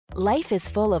Life is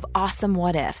full of awesome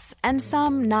what-ifs, and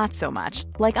some not so much,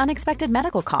 like unexpected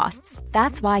medical costs.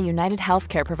 That's why United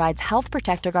Healthcare provides Health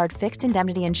Protector Guard fixed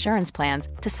indemnity insurance plans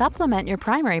to supplement your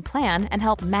primary plan and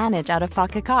help manage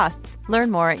out-of-pocket costs.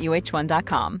 Learn more at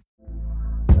uh1.com.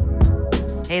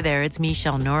 Hey there, it's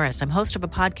Michelle Norris. I'm host of a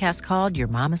podcast called Your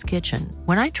Mama's Kitchen.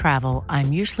 When I travel,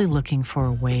 I'm usually looking for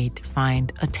a way to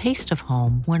find a taste of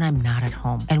home when I'm not at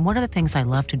home. And one of the things I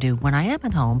love to do when I am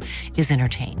at home is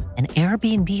entertain. And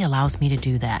Airbnb allows me to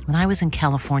do that. When I was in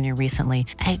California recently,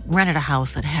 I rented a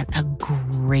house that had a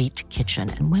great kitchen.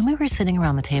 And when we were sitting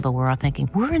around the table, we're all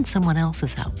thinking, we're in someone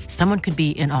else's house. Someone could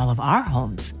be in all of our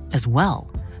homes as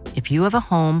well. If you have a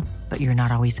home, but you're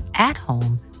not always at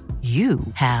home, you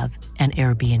have an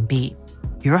Airbnb.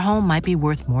 Your home might be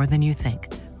worth more than you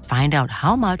think. Find out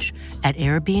how much at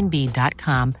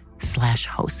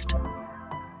airbnb.com/host.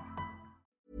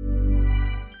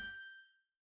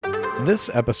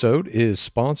 This episode is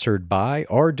sponsored by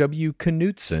R.W.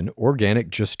 Knudsen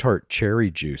Organic Just Tart Cherry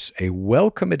Juice, a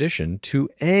welcome addition to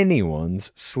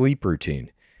anyone's sleep routine.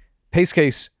 Pace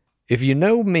Case, if you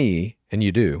know me, and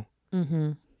you do,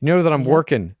 you know that I'm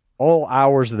working all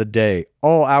hours of the day,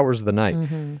 all hours of the night.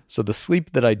 So the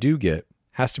sleep that I do get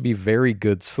has to be very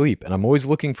good sleep. And I'm always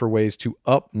looking for ways to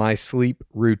up my sleep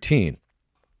routine.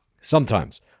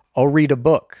 Sometimes I'll read a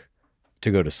book to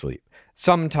go to sleep.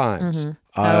 Sometimes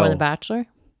How The Bachelor?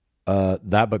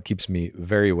 That book keeps me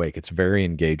very awake. It's very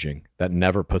engaging. That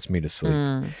never puts me to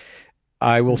sleep.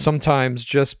 I will sometimes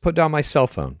just put down my cell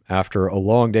phone after a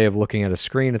long day of looking at a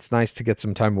screen. It's nice to get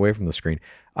some time away from the screen.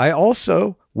 I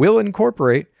also will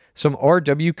incorporate some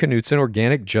R.W. Knudsen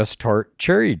Organic Just Tart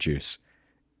Cherry Juice.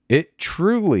 It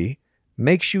truly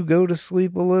makes you go to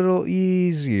sleep a little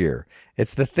easier.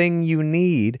 It's the thing you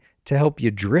need to help you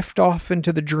drift off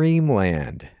into the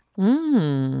dreamland.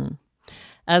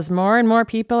 As more and more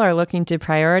people are looking to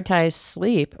prioritize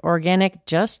sleep, Organic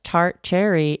Just Tart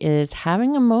Cherry is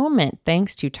having a moment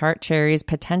thanks to Tart Cherry's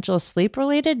potential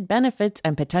sleep-related benefits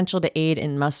and potential to aid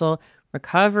in muscle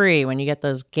recovery when you get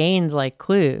those gains like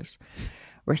clues.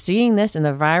 We're seeing this in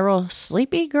the viral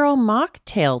Sleepy Girl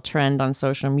mocktail trend on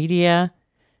social media.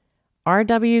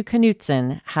 R.W.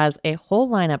 Knudsen has a whole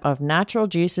lineup of natural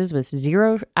juices with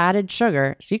zero added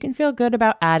sugar, so you can feel good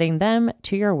about adding them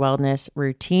to your wellness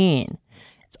routine.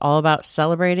 It's all about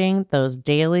celebrating those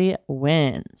daily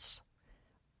wins.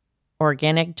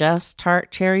 Organic Just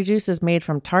Tart Cherry Juice is made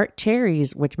from tart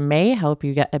cherries, which may help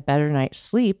you get a better night's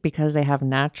sleep because they have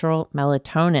natural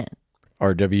melatonin.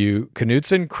 R.W.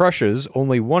 Knudsen crushes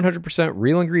only 100%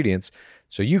 real ingredients,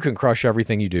 so you can crush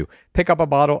everything you do. Pick up a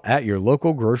bottle at your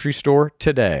local grocery store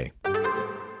today.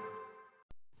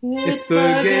 It's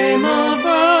the Game of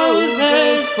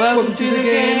Roses. Welcome to the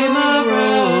Game of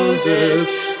Roses.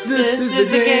 This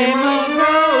is the Game of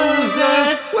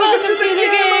Roses. Welcome to the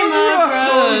Game of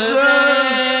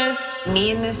Roses.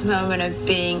 Me in this moment of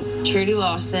being Trudy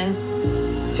Lawson,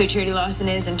 who Trudy Lawson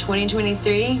is in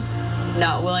 2023,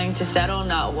 not willing to settle,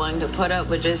 not willing to put up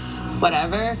with just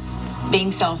whatever, being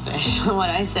selfish. When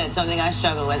I said something I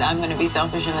struggle with, I'm going to be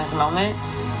selfish in this moment.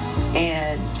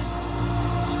 And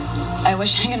I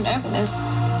wish I could open this,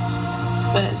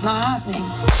 but it's not happening.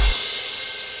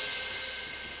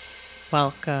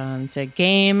 Welcome to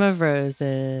Game of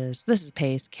Roses. This is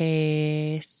Pace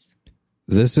Case.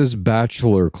 This is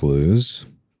Bachelor Clues,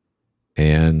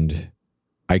 and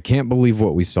I can't believe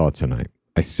what we saw tonight.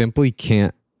 I simply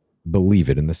can't believe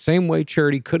it. In the same way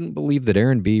Charity couldn't believe that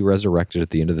Aaron B resurrected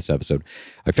at the end of this episode,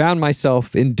 I found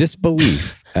myself in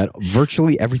disbelief at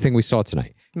virtually everything we saw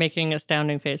tonight. Making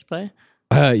astounding faceplay.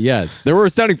 Yes, there were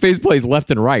astounding face plays left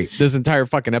and right this entire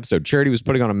fucking episode. Charity was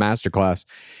putting on a masterclass.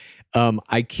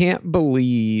 I can't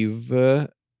believe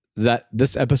that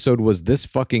this episode was this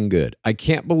fucking good. I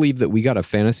can't believe that we got a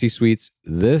Fantasy Suites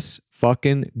this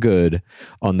fucking good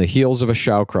on the heels of a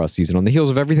Shawcross season, on the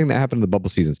heels of everything that happened in the bubble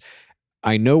seasons.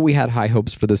 I know we had high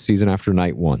hopes for this season after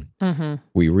night one.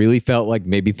 We really felt like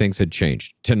maybe things had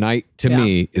changed. Tonight, to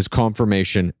me, is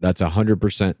confirmation that's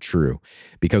 100% true.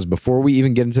 Because before we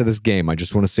even get into this game, I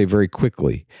just want to say very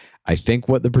quickly, I think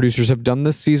what the producers have done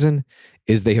this season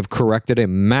is they have corrected a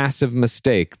massive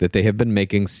mistake that they have been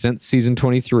making since season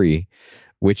 23,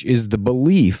 which is the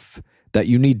belief that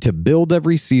you need to build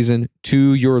every season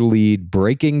to your lead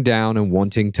breaking down and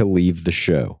wanting to leave the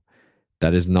show.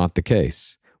 That is not the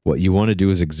case. What you want to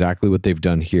do is exactly what they've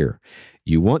done here.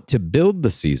 You want to build the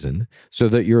season so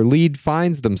that your lead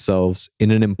finds themselves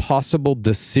in an impossible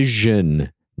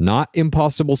decision, not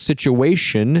impossible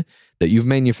situation that you've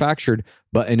manufactured,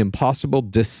 but an impossible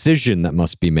decision that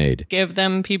must be made. Give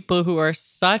them people who are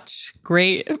such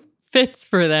great fits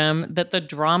for them, that the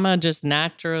drama just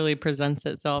naturally presents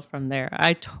itself from there.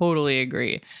 I totally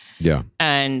agree. Yeah.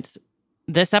 And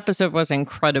this episode was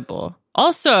incredible.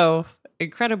 Also,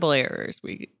 incredible errors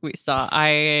we saw.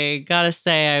 I gotta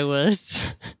say, I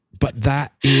was. But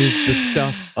that is the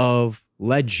stuff of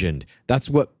legend.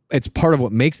 It's part of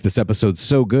what makes this episode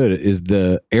so good is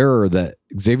the error that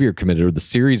Xavier committed, or the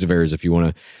series of errors, if you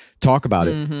want to talk about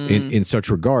it in such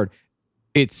regard.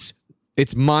 It's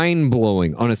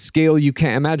mind-blowing on a scale you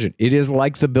can't imagine. It is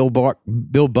like the Bill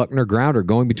Buckner grounder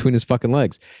going between his fucking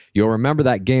legs. You'll remember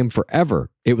that game forever.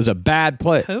 It was a bad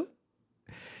play. Who?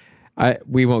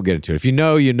 We won't get into it. If you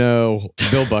know, you know.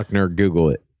 Bill Buckner, Google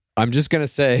it. I'm just going to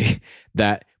say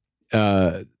that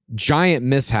giant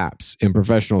mishaps in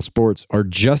professional sports are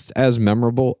just as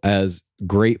memorable as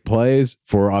great plays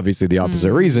for obviously the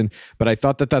opposite reason. But I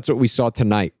thought that that's what we saw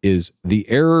tonight is the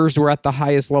errors were at the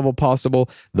highest level possible.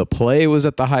 The play was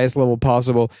at the highest level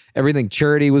possible. Everything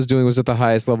Charity was doing was at the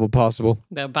highest level possible.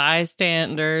 The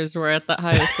bystanders were at the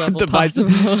highest level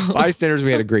possible. Bystanders,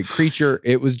 we had a great creature.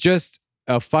 It was just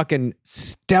a fucking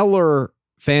stellar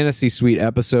fantasy suite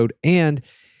episode. And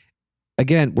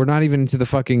again, we're not even into the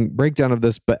fucking breakdown of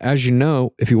this, but as you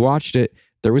know, if you watched it,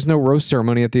 there was no roast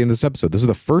ceremony at the end of this episode. This is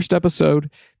the first episode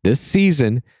this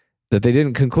season that they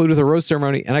didn't conclude with a roast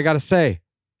ceremony. And I got to say,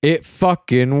 it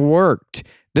fucking worked.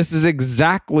 This is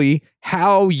exactly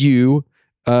how you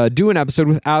do an episode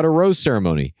without a roast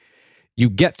ceremony. You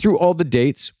get through all the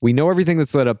dates. We know everything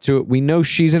that's led up to it. We know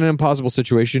she's in an impossible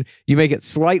situation. You make it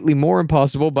slightly more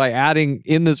impossible by adding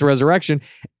in this resurrection.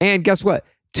 And guess what?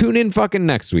 Tune in fucking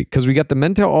next week because we got the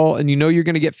men tell all, and you know you're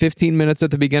going to get 15 minutes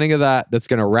at the beginning of that's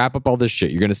going to wrap up all this shit.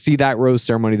 You're going to see that rose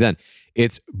ceremony then.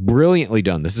 It's brilliantly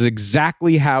done. This is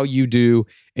exactly how you do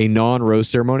a non-rose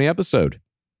ceremony episode.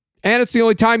 And it's the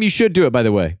only time you should do it, by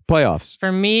the way. Playoffs.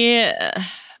 For me,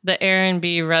 the Aaron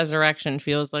B resurrection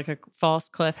feels like a false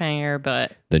cliffhanger,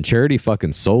 but... Then Charity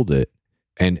fucking sold it.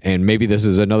 And maybe this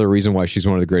is another reason why she's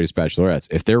one of the greatest bachelorettes.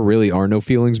 If there really are no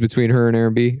feelings between her and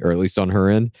Aaron B, or at least on her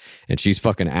end, and she's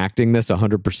fucking acting this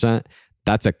 100%,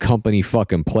 that's a company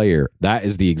fucking player. That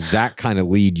is the exact kind of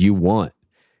lead you want,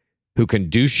 who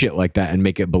can do shit like that and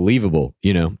make it believable,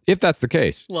 you know, if that's the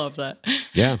case. Love that.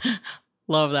 Yeah.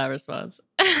 Love that response.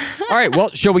 All right, well,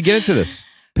 shall we get into this?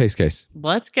 Pace Case.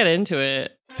 Let's get into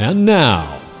it. And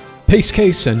now, Pace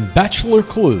Case and Bachelor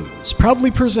Clues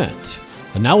proudly present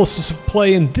analysis of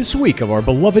play in this week of our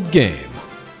beloved game.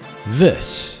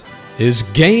 This is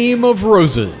Game of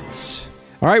Roses.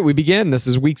 All right, we begin. This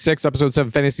is week 6, episode 7,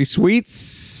 Fantasy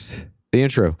Suites. The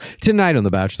intro. Tonight on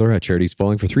The Bachelorette, Charity's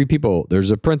falling for 3 people.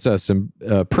 There's a princess and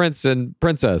prince and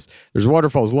princess. There's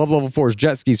waterfalls, love level 4s,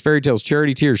 jet skis, fairy tales,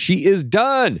 Charity tears. She is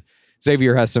done.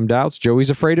 Xavier has some doubts. Joey's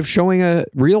afraid of showing a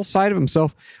real side of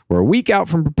himself. We're a week out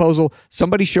from proposal.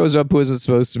 Somebody shows up who isn't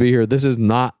supposed to be here. This is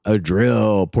not a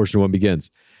drill. Portion 1 begins.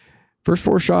 First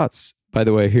 4 shots, by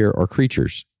the way, here are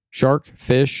creatures. Shark,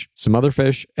 fish, some other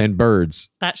fish, and birds.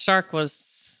 That shark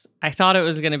was... I thought it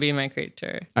was going to be my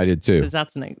creature. I did too. Because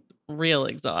that's a real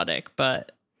exotic,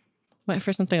 but went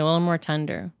for something a little more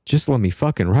tender. Just let me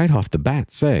fucking right off the bat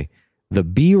say, the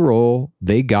B-roll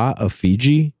they got of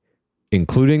Fiji,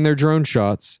 including their drone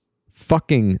shots,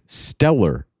 fucking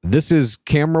stellar. This is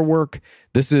camera work.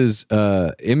 This is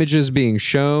images being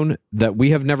shown that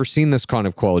we have never seen this kind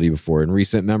of quality before in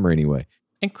recent memory anyway.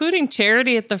 Including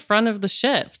Charity at the front of the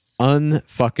ships.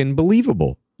 Unfucking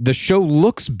believable. The show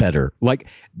looks better. Like,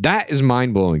 that is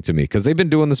mind-blowing to me because they've been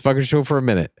doing this fucking show for a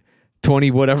minute.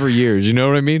 20 whatever years, you know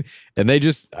what I mean? And they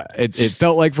just, it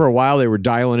felt like for a while they were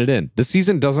dialing it in. The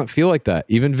season doesn't feel like that,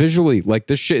 even visually. Like,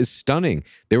 this shit is stunning.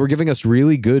 They were giving us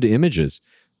really good images.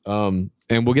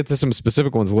 And we'll get to some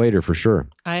specific ones later for sure.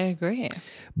 I agree.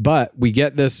 But we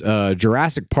get this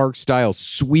Jurassic Park style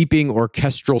sweeping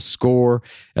orchestral score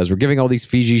as we're giving all these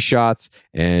Fiji shots.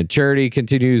 And Charity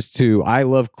continues to I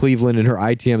love Cleveland in her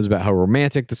ITMs about how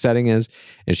romantic the setting is.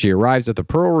 And she arrives at the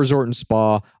Pearl Resort and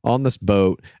Spa on this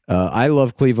boat. I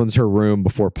love Cleveland's her room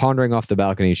before pondering off the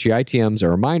balcony. She ITMs a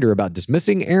reminder about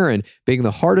dismissing Aaron being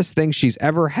the hardest thing she's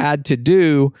ever had to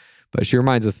do. But she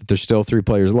reminds us that there's still 3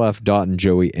 players left, Dotton,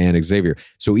 Joey, and Xavier.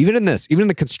 So even in this, even in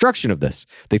the construction of this,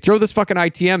 they throw this fucking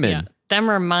ITM in. Yeah, them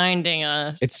reminding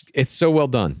us. It's so well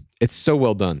done. It's so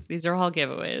well done. These are all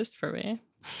giveaways for me.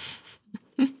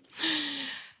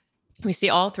 We see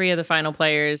all 3 of the final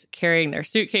players carrying their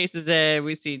suitcases in.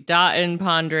 We see Dotton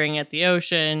pondering at the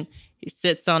ocean. He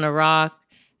sits on a rock,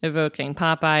 evoking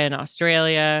Popeye in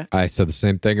Australia. I said the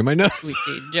same thing in my notes. We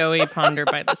see Joey ponder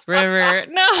by this river.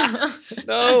 No.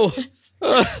 No.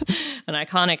 An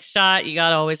iconic shot. You got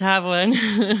to always have one.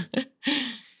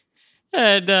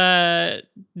 And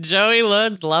Joey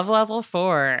loads love level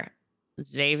 4.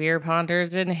 Xavier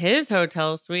ponders in his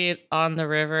hotel suite on the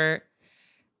river.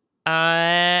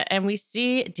 And we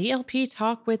see DLP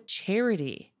talk with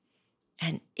Charity.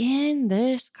 And in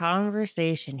this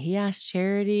conversation, he asks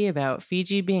Charity about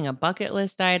Fiji being a bucket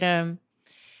list item.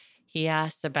 He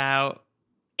asks about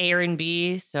Aaron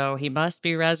B, so he must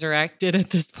be resurrected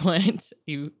at this point.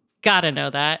 You gotta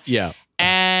know that. Yeah.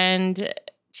 And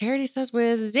Charity says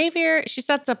with Xavier, she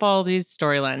sets up all these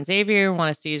storylines. Xavier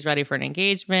wants to see he's ready for an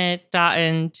engagement.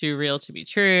 Dotton, too real to be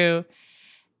true.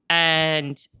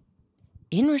 And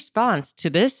in response to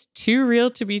this too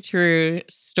real to be true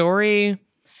story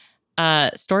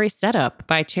setup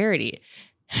by Charity,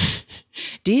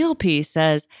 DLP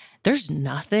says there's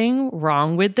nothing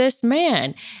wrong with this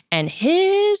man. And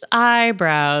his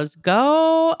eyebrows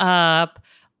go up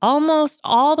almost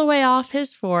all the way off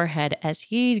his forehead as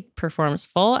he performs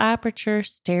full aperture,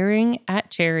 staring at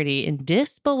Charity in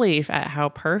disbelief at how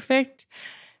perfect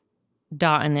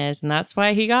Dotton is. And that's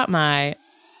why he got my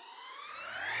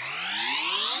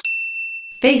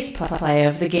face play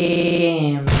of the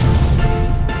game.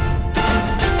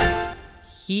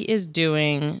 He is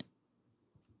doing...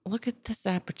 Look at this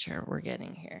aperture we're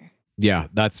getting here. Yeah,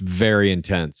 that's very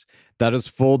intense. That is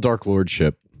full Dark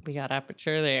Lordship. We got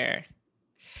aperture there.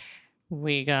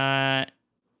 We got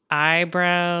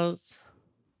eyebrows.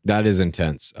 That is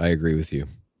intense. I agree with you.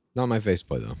 Not my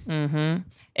faceplay, though. Mm-hmm.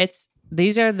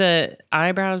 These are the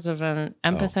eyebrows of an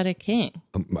empathetic king.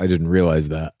 I didn't realize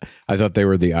that. I thought they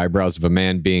were the eyebrows of a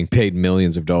man being paid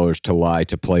millions of dollars to lie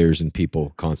to players and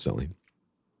people constantly.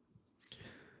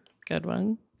 Good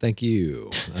one. Thank you.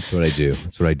 That's what I do.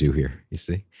 That's what I do here. You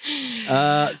see?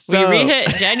 We re-hit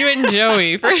Genuine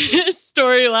Joey for his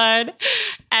storyline.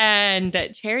 And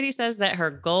Charity says that her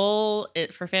goal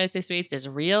for Fantasy Suites is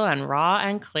real and raw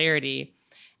and clarity.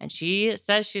 And she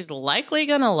says she's likely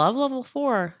going to love level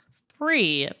 4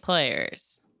 3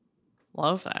 players.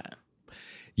 Love that.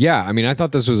 Yeah. I mean, I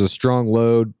thought this was a strong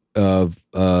load of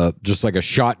just like a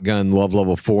shotgun love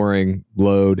level 4ing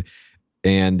load.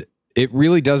 And it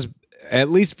really does... At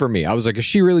least for me, I was like, is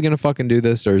she really going to fucking do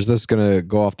this? Or is this going to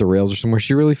go off the rails or somewhere?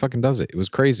 She really fucking does it. It was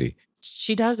crazy.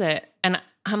 She does it. And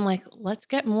I'm like, let's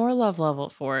get more love level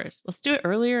 4s. Let's do it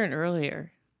earlier and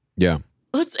earlier. Yeah.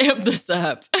 Let's amp this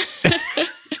up.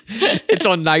 It's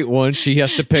on night 1. She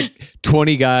has to pick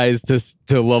 20 guys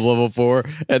to love level 4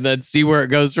 and then see where it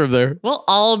goes from there. We'll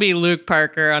all be Luke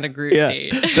Parker on a group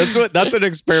date. That's an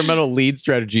experimental lead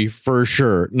strategy for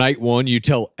sure. Night 1, you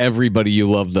tell everybody you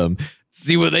love them.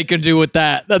 See what they can do with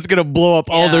that. That's going to blow up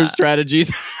all their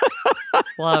strategies.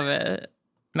 Love it.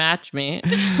 Match me.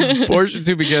 Portion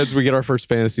 2 begins. We get our first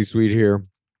fantasy suite here.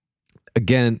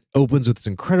 Again, opens with this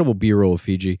incredible B-roll of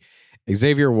Fiji.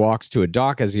 Xavier walks to a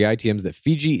dock as he ITMs that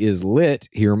Fiji is lit.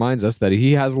 He reminds us that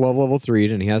he has love level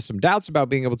 3 and he has some doubts about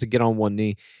being able to get on one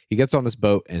knee. He gets on this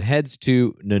boat and heads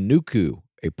to Nanuku,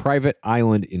 a private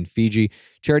island in Fiji.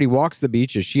 Charity walks the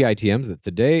beach as she ITMs that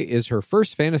today is her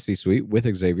first fantasy suite with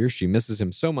Xavier. She misses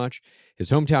him so much.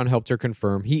 His hometown helped her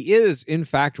confirm he is, in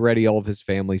fact, ready. All of his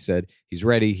family said he's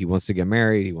ready. He wants to get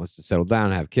married. He wants to settle down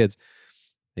and have kids.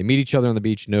 They meet each other on the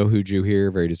beach. No hooju here.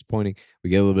 Very disappointing. We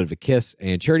get a little bit of a kiss.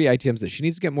 And Charity ITMs that she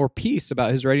needs to get more peace about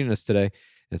his readiness today.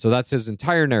 And so that's his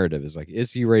entire narrative is like,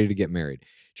 is he ready to get married?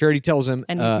 Charity tells him.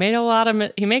 And he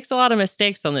makes a lot of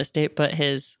mistakes on this date, but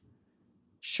his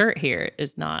shirt here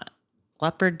is not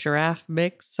leopard giraffe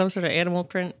mix, some sort of animal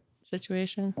print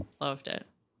situation. Loved it.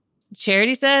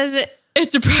 Charity says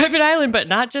it's a private island, but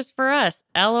not just for us.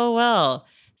 LOL.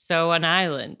 So an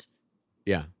island.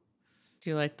 Yeah. Do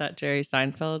you like that Jerry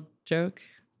Seinfeld joke?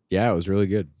 Yeah, it was really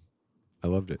good. I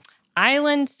loved it.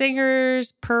 Island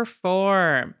singers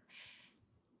perform.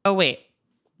 Oh, wait.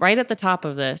 Right at the top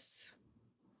of this,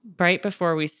 right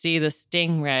before we see the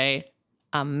stingray,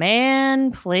 a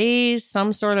man plays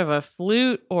some sort of a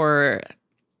flute or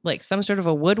like some sort of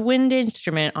a woodwind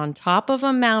instrument on top of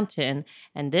a mountain.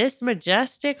 And this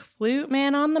majestic flute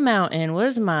man on the mountain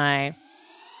was my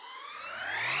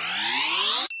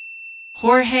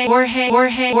Jorge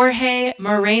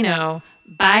Moreno,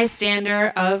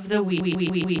 bystander of the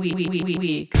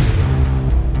week.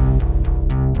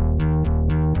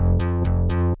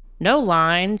 No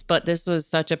lines, but this was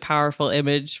such a powerful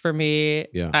image for me.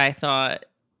 Yeah. I thought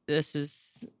this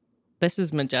is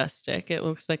majestic. It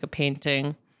looks like a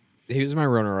painting. He was my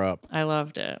runner-up. I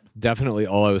loved it. Definitely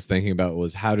all I was thinking about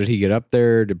was how did he get up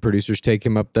there? Did producers take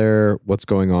him up there? What's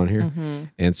going on here? Mm-hmm.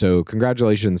 And so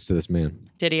congratulations to this man.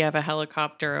 Did he have a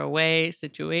helicopter away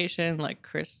situation like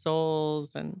Chris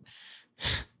Soules and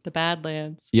the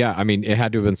Badlands? Yeah, I mean, it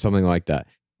had to have been something like that.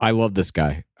 I love this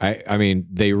guy. I mean,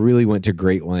 they really went to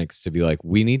great lengths to be like,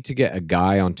 we need to get a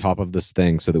guy on top of this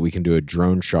thing so that we can do a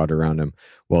drone shot around him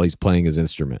while he's playing his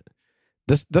instrument.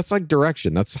 That's like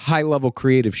direction. That's high level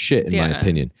creative shit, in my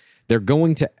opinion. They're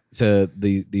going to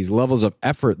these levels of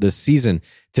effort this season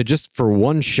to just for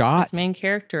one shot. It's main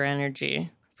character energy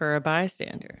for a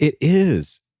bystander. It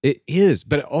is.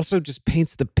 But it also just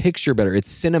paints the picture better.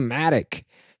 It's cinematic.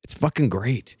 It's fucking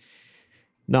great.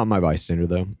 Not my bystander,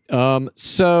 though.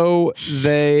 So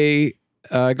they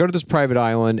go to this private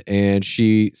island, and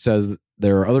she says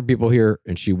there are other people here,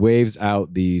 and she waves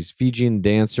out these Fijian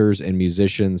dancers and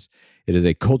musicians. It is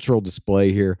a cultural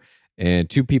display here, and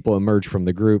two people emerge from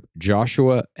the group,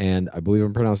 Joshua, and I believe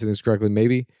I'm pronouncing this correctly,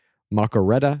 maybe,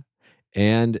 Makareta,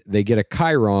 and they get a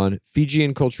chyron,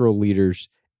 Fijian cultural leaders,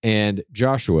 and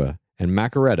Joshua and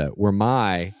Makareta were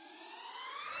my...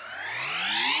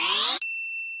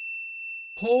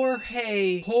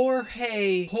 Jorge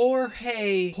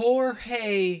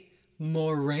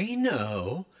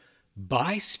Moreno,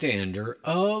 bystander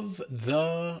of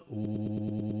the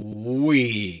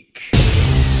week.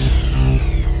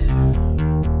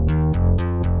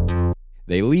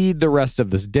 They lead the rest of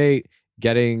this date,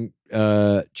 getting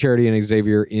Charity and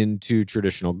Xavier into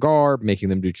traditional garb, making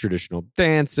them do traditional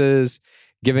dances,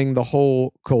 giving the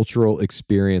whole cultural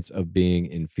experience of being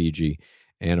in Fiji.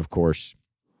 And of course,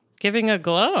 Giving a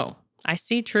glow. I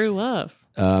see true love.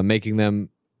 making them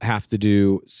have to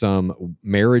do some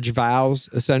marriage vows,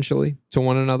 essentially, to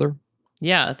one another.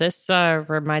 Yeah, this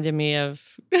reminded me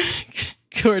of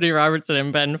Courtney Robertson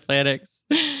and Ben Flajek's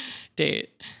date,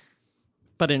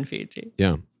 but in Fiji.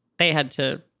 Yeah. They had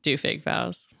to do fake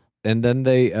vows. And then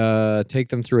they take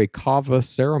them through a kava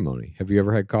ceremony. Have you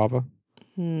ever had kava?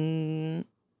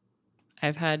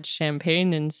 I've had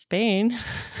champagne in Spain.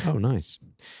 Oh, nice.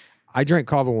 I drank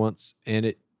kava once, and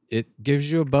it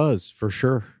gives you a buzz for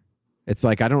sure. It's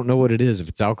like, I don't know what it is. If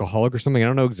it's alcoholic or something, I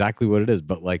don't know exactly what it is,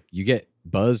 but like you get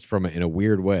buzzed from it in a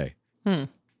weird way.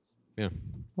 Yeah.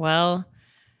 Well,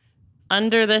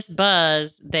 under this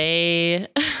buzz, I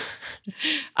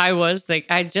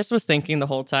just was thinking the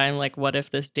whole time, like, what if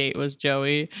this date was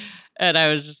Joey? And I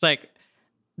was just like,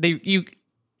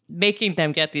 making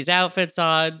them get these outfits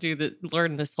on,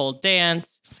 learn this whole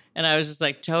dance. And I was just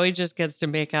like, Joey just gets to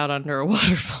make out under a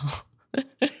waterfall.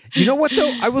 You know what,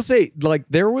 though? I will say, like,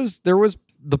 there was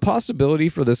the possibility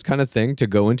for this kind of thing to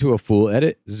go into a full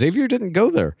edit. Xavier didn't go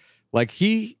there. Like,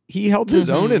 he held his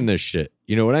own in this shit.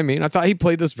 You know what I mean? I thought he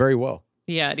played this very well.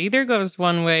 Yeah, it either goes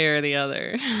one way or the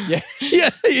other. Yeah,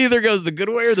 he either goes the good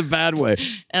way or the bad way.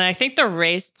 And I think the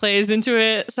race plays into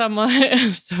it somewhat.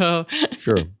 So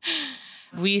Sure.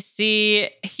 We see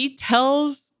he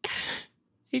tells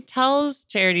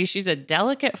Charity she's a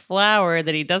delicate flower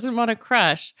that he doesn't want to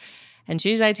crush. And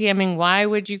she's ITMing, why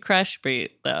would you crush me,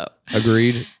 though?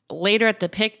 Agreed. Later at the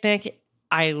picnic,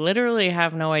 I literally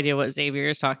have no idea what Xavier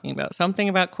is talking about. Something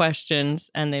about questions,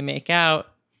 and they make out.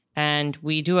 And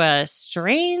we do a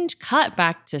strange cut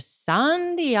back to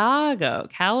San Diego,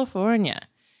 California.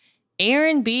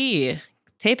 Aaron B.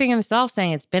 taping himself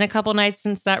saying it's been a couple nights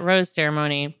since that rose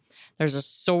ceremony. There's a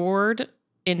sword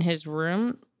in his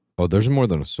room. Oh, there's more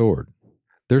than a sword.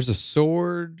 There's a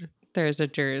sword. There's a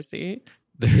jersey.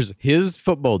 There's his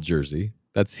football jersey.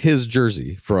 That's his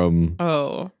jersey from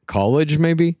college,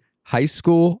 maybe? High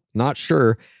school? Not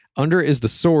sure. Under is the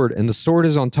sword, and the sword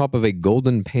is on top of a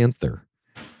golden panther.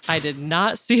 I did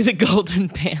not see the golden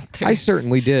panther. I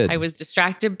certainly did. I was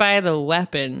distracted by the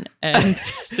weapon and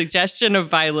suggestion of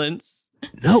violence.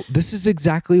 No, this is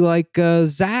exactly like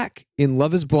Zach in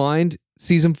Love is Blind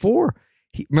season 4.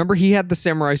 Remember, he had the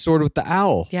samurai sword with the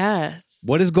owl. Yes.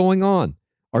 What is going on?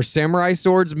 Are samurai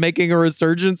swords making a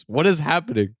resurgence? What is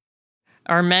happening?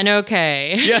 Are men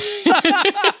okay? Yeah.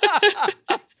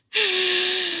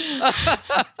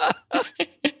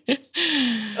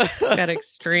 Got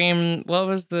extreme. What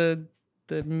was the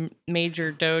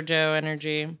major dojo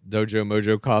energy? Dojo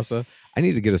Mojo Casa. I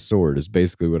need to get a sword is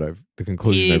basically what the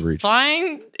conclusion I've reached.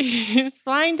 He's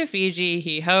flying to Fiji.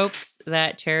 He hopes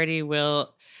that Charity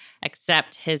will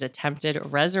accept his attempted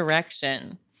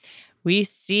resurrection. We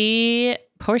see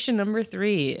portion number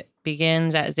 3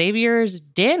 begins at Xavier's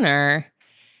dinner.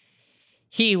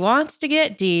 He wants to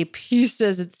get deep. He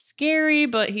says it's scary,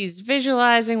 but he's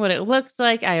visualizing what it looks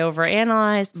like. I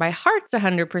overanalyze. My heart's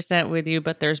 100% with you,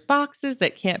 but there's boxes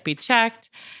that can't be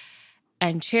checked.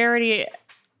 And Charity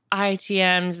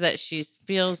ITMs that she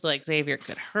feels like Xavier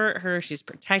could hurt her. She's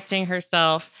protecting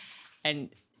herself. And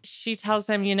she tells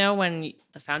him, when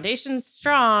the foundation's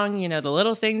strong, the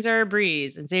little things are a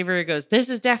breeze. And Xavier goes, this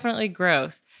is definitely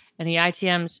growth. And he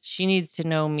ITMs, she needs to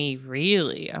know me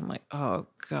really. I'm like, oh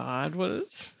God,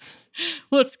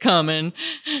 what's coming?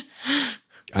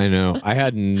 I know. I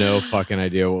had no fucking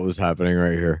idea what was happening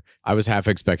right here. I was half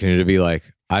expecting it to be like,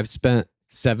 I've spent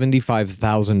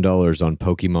 $75,000 on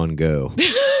Pokemon Go.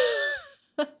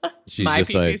 She's My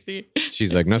just PCC. like,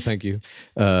 she's like, no, thank you.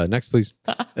 Next, please.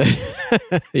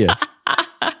 Yeah.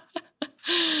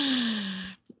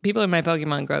 People in my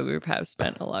Pokemon Go group have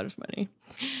spent a lot of money.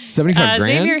 75 grand?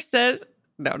 Xavier says,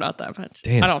 no, not that much.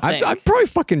 Damn. I don't think. I've probably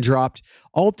fucking dropped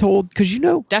all told, because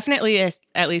definitely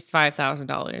at least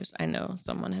 $5,000. I know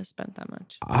someone has spent that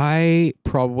much. I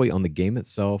probably on the game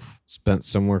itself spent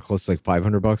somewhere close to like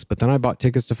 $500, but then I bought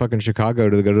tickets to fucking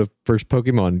Chicago to go to the first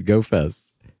Pokemon Go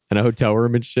Fest and a hotel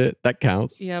room and shit. That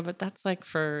counts. Yeah, but that's like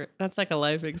a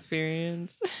life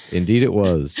experience. Indeed it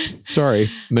was. Sorry.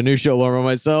 Minutia alarm on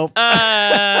myself.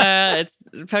 It's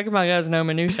Pokemon Go is no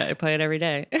minutia. I play it every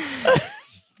day.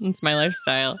 It's my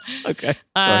lifestyle. Okay.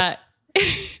 Sorry.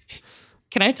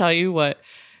 Can I tell you what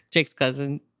Jake's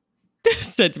cousin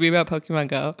said to me about Pokemon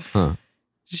Go? Huh.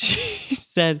 She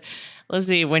said,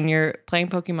 Lizzie, when you're playing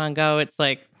Pokemon Go, it's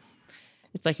like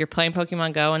you're playing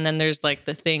Pokemon Go, and then there's like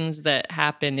the things that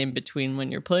happen in between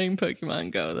when you're playing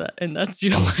Pokemon Go, and that's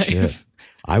your life. Shit.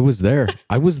 I was there.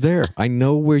 I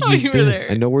know where you've been. Were there.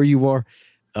 I know where you are.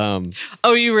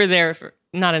 You were there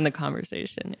not in the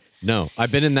conversation. No, I've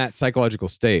been in that psychological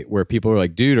state where people are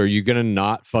like, dude, are you going to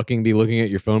not fucking be looking at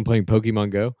your phone playing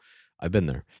Pokemon Go? I've been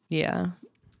there. Yeah.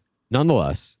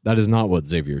 Nonetheless, that is not what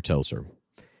Xavier tells her.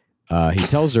 He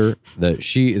tells her that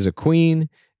she is a queen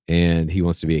and he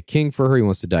wants to be a king for her. He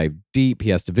wants to dive deep. He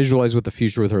has to visualize what the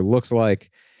future with her looks like.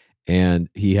 And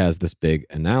he has this big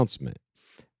announcement.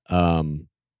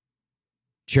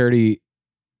 Charity,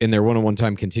 in their one-on-one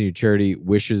time, continued. Charity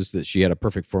wishes that she had a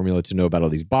perfect formula to know about all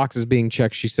these boxes being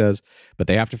checked, she says, but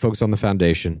they have to focus on the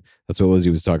foundation. That's what Lizzie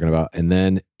was talking about. And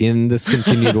then in this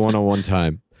continued one-on-one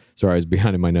time, sorry, I was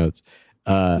behind in my notes.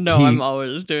 I'm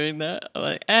always doing that. I'm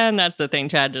like, and that's the thing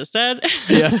Chad just said.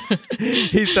 Yeah.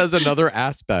 He says another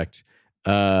aspect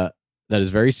that is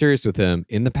very serious with him.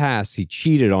 In the past, he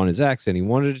cheated on his ex and he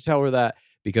wanted to tell her that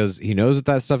because he knows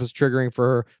that stuff is triggering for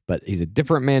her, but he's a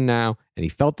different man now, and he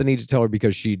felt the need to tell her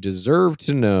because she deserved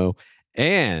to know.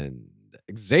 And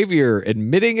Xavier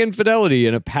admitting infidelity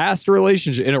in a past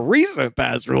relationship, in a recent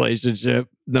past relationship,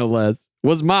 no less,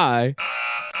 was my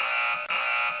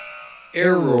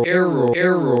error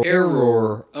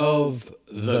of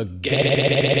the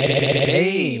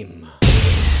game.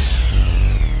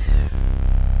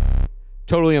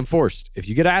 Totally unforced. If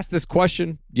you get asked this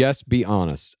question, yes, be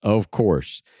honest, of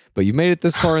course. But you made it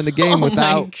this far in the game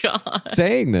without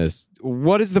saying this.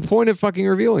 What is the point of fucking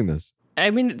revealing this? I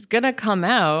mean, it's gonna come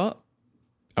out.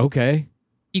 Okay.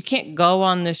 You can't go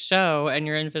on this show and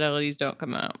your infidelities don't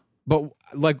come out. But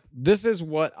like, this is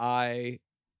what I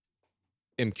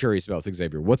am curious about with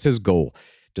Xavier. What's his goal?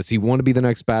 Does he want to be the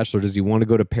next Bachelor? Does he want to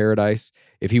go to paradise?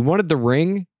 If he wanted the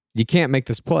ring, you can't make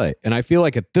this play. And I feel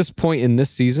like at this point in this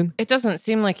season, it doesn't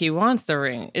seem like he wants the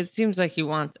ring. It seems like he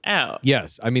wants out.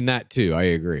 Yes. I mean, that too. I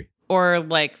agree. Or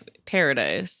like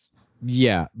paradise.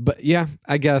 Yeah. But yeah,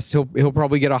 I guess he'll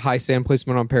probably get a high sand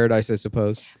placement on paradise, I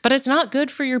suppose. But it's not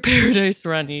good for your paradise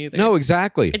run either. No,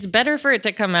 exactly. It's better for it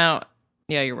to come out.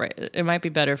 Yeah, you're right. It might be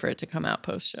better for it to come out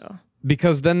post show.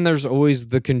 Because then there's always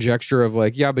the conjecture of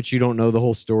like, yeah, but you don't know the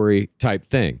whole story type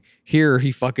thing. Here,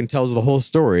 he fucking tells the whole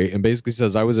story and basically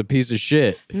says, I was a piece of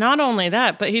shit. Not only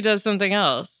that, but he does something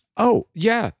else. Oh,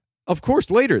 yeah. Of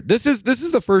course, later. This is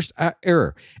the first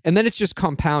error. And then it's just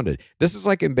compounded. This is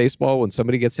like in baseball when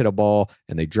somebody gets hit a ball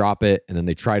and they drop it and then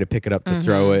they try to pick it up to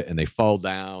throw it and they fall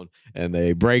down and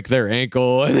they break their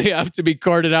ankle and they have to be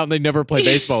carted out and they never play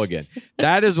baseball again.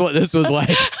 That is what this was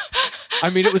like. I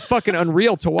mean, it was fucking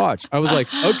unreal to watch. I was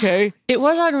like, okay. It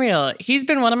was unreal. He's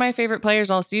been one of my favorite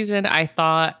players all season. I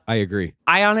agree.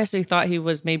 I honestly thought he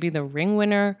was maybe the ring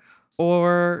winner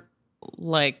or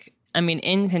like, I mean,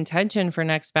 in contention for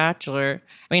next Bachelor.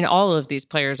 I mean, all of these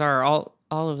players are all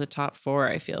of the top four,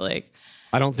 I feel like.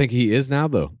 I don't think he is now,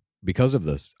 though, because of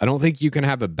this. I don't think you can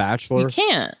have a Bachelor. You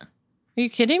can't. Are you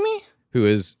kidding me? Who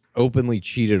is openly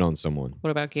cheated on someone. What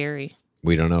about Gary?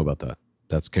 We don't know about that.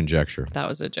 That's conjecture. That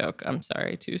was a joke. I'm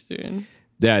sorry. Too soon.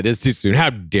 Yeah, it is too soon. How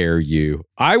dare you?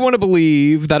 I want to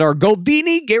believe that our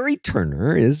Goldini Gary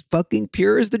Turner is fucking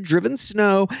pure as the driven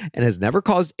snow and has never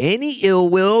caused any ill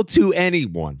will to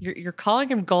anyone. You're calling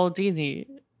him Goldini.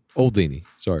 Oldini,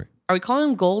 sorry. Are we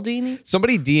calling him Goldini?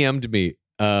 Somebody DM'd me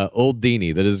Old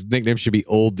Dini, that his nickname should be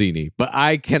Old Dini, but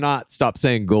I cannot stop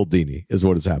saying Goldini is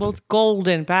what is happening. Well, it's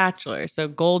Golden Bachelor, so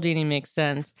Goldini makes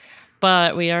sense,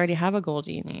 but we already have a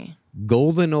Goldini.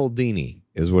 Golden Old Dini.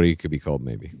 is what he could be called,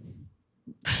 maybe.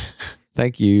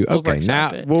 Thank you. We'll Okay,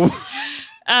 workshop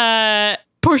now it.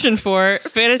 Portion 4,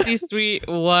 Fantasy Suite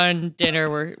 1 dinner.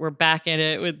 We're back in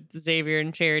it with Xavier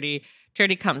and Charity.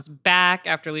 Charity comes back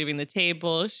after leaving the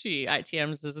table. She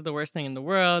ITMs, this is the worst thing in the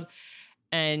world.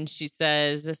 And she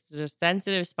says, this is a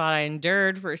sensitive spot I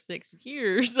endured for 6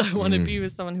 years. I want to be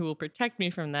with someone who will protect me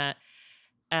from that.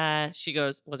 She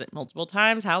goes, was it multiple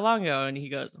times? How long ago? And he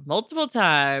goes, multiple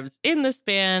times in the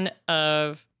span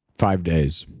of 5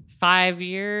 days. 5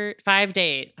 days.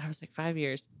 I was like, 5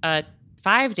 years.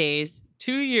 5 days,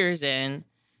 2 years in,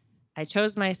 I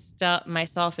chose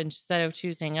myself instead of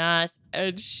choosing us.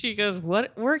 And she goes,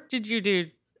 what work did you do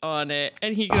on it?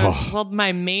 And he goes, well,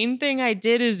 my main thing I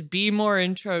did is be more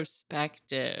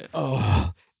introspective.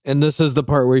 And this is the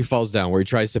part where he falls down, where he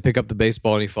tries to pick up the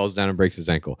baseball and he falls down and breaks his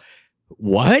ankle.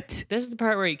 What? This is the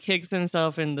part where he kicks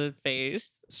himself in the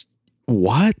face.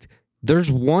 What?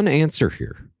 There's one answer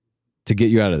here to get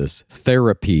you out of this.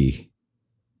 Therapy.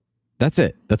 That's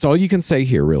it. That's all you can say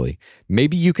here, really.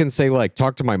 Maybe you can say, like,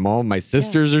 talk to my mom, my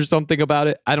sisters or something about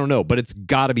it. I don't know, but it's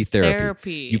got to be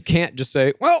therapy. You can't just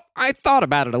say, well, I thought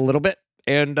about it a little bit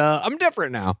and I'm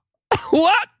different now.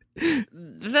 What?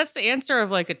 That's the answer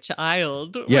of like a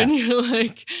child. Yeah. When you're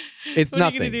like, it's what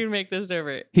nothing. are you going to do to make this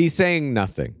over? He's saying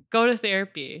nothing. Go to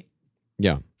therapy.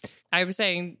 Yeah. I'm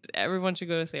saying everyone should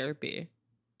go to therapy.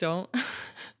 Don't.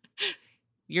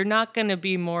 You're not going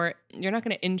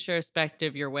to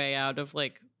introspective your way out of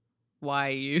like why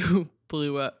you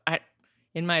blew up,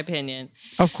 in my opinion.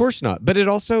 Of course not. But it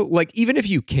also, like, even if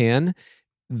you can,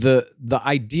 the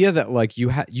idea that like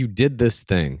you did this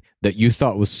thing that you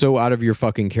thought was so out of your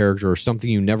fucking character or something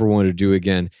you never wanted to do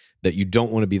again, that you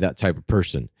don't want to be that type of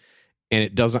person. And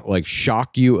it doesn't like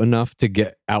shock you enough to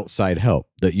get outside help,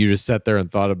 that you just sat there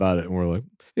and thought about it and were like,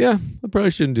 yeah, I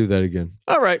probably shouldn't do that again.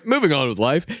 All right, moving on with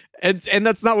life. And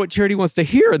that's not what Charity wants to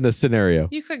hear in this scenario.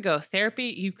 You could go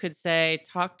therapy. You could say,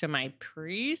 talk to my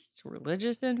priest,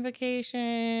 religious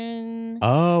invocation.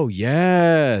 Oh,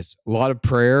 yes. A lot of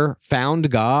prayer.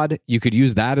 Found God. You could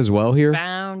use that as well here.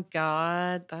 Found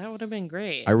God. That would have been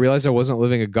great. I realized I wasn't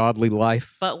living a godly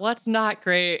life. But what's not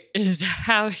great is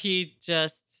how he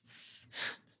just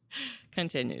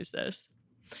continues this.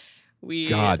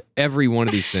 God, every one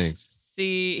of these things.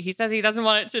 He says he doesn't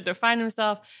want it to define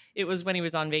himself. It was when he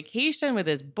was on vacation with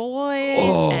his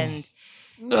boys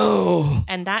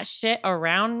and that shit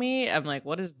around me. I'm like,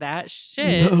 what is that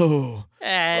shit? No.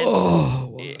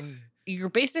 And you're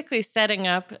basically setting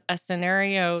up a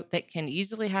scenario that can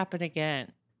easily happen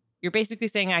again. You're basically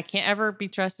saying I can't ever be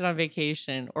trusted on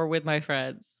vacation or with my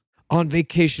friends. On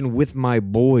vacation with my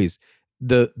boys.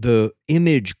 The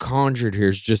image conjured here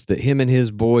is just that him and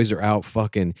his boys are out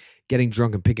fucking getting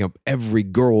drunk and picking up every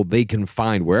girl they can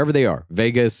find wherever they are.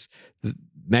 Vegas,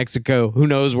 Mexico, who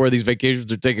knows where these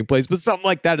vacations are taking place, but something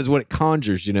like that is what it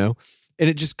conjures, you know? And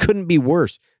it just couldn't be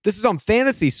worse. This is on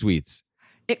Fantasy Suites.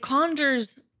 It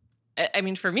conjures, I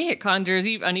mean, for me, it conjures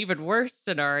an even worse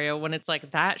scenario when it's like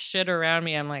that shit around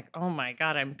me. I'm like, oh my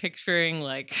God, I'm picturing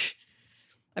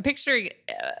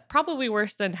probably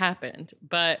worse than happened,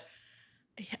 but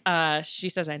she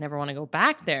says, I never want to go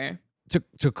back there.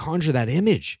 To conjure that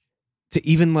image, to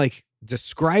even like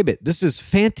describe it. This is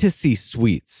Fantasy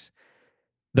Suites.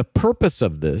 The purpose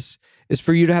of this is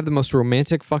for you to have the most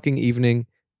romantic fucking evening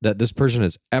that this person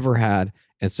has ever had.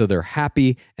 And so they're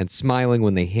happy and smiling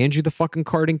when they hand you the fucking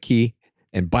card and key.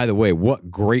 And by the way,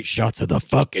 what great shots of the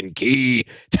fucking key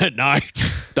tonight.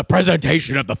 The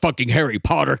presentation of the fucking Harry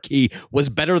Potter key was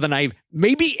better than I've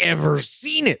maybe ever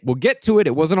seen it. We'll get to it.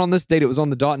 It wasn't on this date. It was on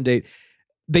the Dalton date.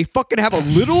 They fucking have a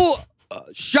little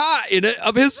shot in it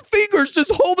of his fingers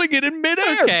just holding it in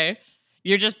midair. Okay.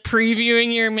 You're just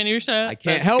previewing your minutia? I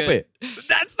can't help it.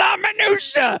 That's not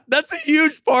minutia. That's a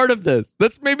huge part of this.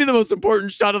 That's maybe the most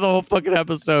important shot of the whole fucking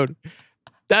episode.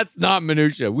 That's not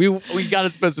minutia. We got to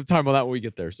spend some time on that when we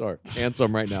get there. Sorry. And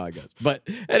some right now, I guess. But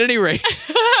at any rate.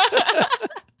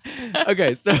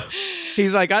 Okay, so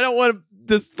he's like, I don't want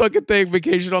this fucking thing,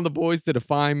 vacation on the boys, to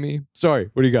define me. Sorry,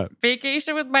 what do you got?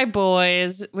 Vacation with my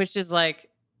boys, which is like,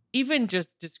 even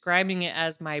just describing it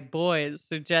as my boys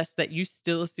suggests that you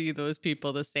still see those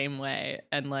people the same way.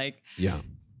 And like, yeah,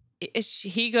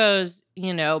 he goes,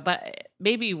 but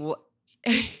maybe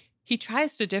he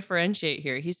tries to differentiate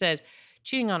here. He says,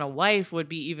 cheating on a wife would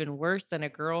be even worse than a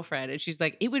girlfriend. And she's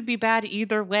like, it would be bad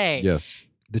either way. Yes.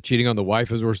 The cheating on the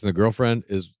wife is worse than the girlfriend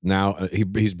is now,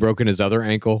 he's broken his other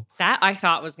ankle. That I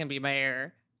thought was going to be my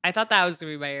error. I thought that was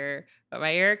going to be my error. But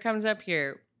my error comes up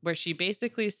here where she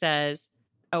basically says,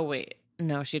 oh, wait.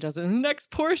 No, she doesn't. The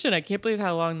next portion, I can't believe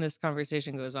how long this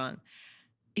conversation goes on.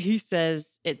 he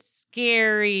says, it's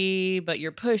scary, but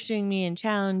you're pushing me and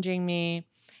challenging me.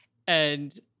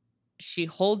 And she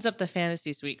holds up the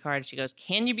fantasy suite card. She goes,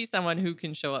 can you be someone who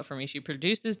can show up for me? She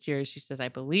produces tears. She says, I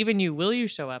believe in you. Will you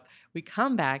show up? We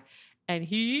come back and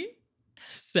he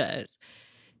says,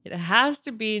 it has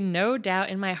to be no doubt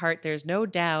in my heart. There's no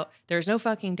doubt. There's no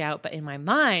fucking doubt. But in my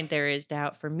mind, there is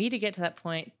doubt. For me to get to that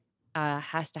point,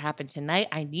 has to happen tonight.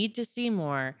 I need to see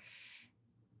more.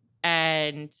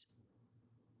 And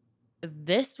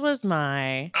this was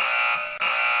my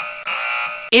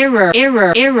error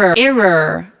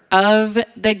of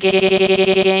the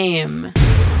game.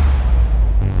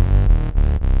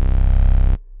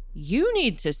 You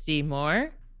need to see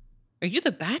more. Are you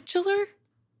the Bachelor?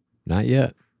 Not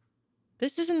yet.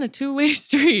 This isn't a two-way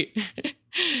street.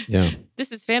 Yeah.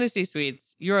 This is Fantasy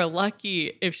Suites. You're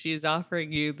lucky if she's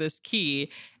offering you this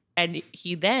key. And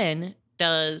he then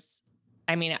does,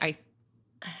 I mean, I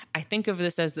think of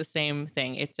this as the same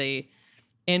thing. It's a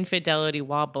infidelity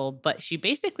wobble, but she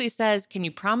basically says, can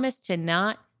you promise to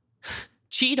not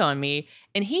cheat on me?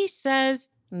 And he says,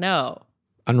 no.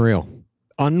 Unreal.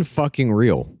 Unfucking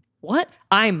real. What?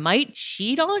 I might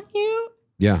cheat on you?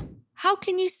 Yeah. How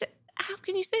can you say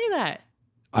that?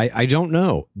 I don't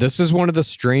know. This is one of the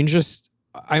strangest.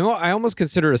 I almost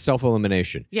consider it a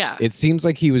self-elimination. Yeah. It seems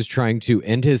like he was trying to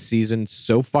end his season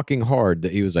so fucking hard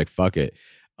that he was like, fuck it.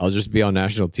 I'll just be on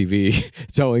national TV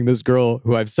telling this girl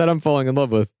who I've said I'm falling in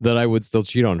love with that I would still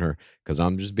cheat on her because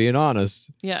I'm just being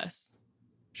honest. Yes.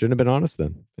 Shouldn't have been honest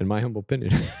then, in my humble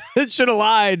opinion. It should have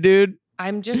lied, dude.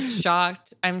 I'm just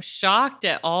shocked. I'm shocked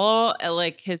at all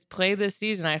like his play this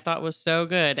season I thought was so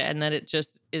good. And that it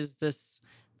just is this,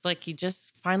 it's like he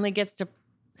just finally gets to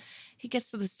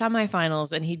the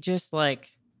semifinals and he just like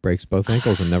breaks both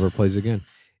ankles and never plays again.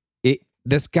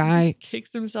 This guy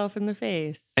kicks himself in the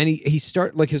face. And he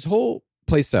start like his whole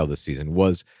play style this season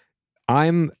was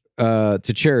I'm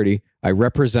to Charity, I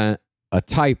represent a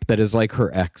type that is like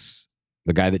her ex,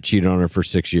 the guy that cheated on her for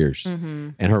 6 years. Mm-hmm.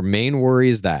 And her main worry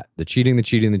is that the cheating.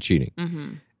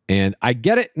 Mm-hmm. And I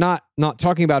get it not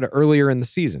talking about it earlier in the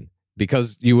season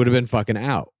because you would have been fucking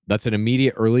out. That's an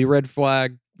immediate early red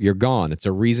flag. You're gone. It's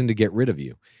a reason to get rid of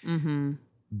you. Mm-hmm.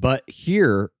 But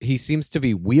here, he seems to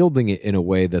be wielding it in a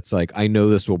way that's like, I know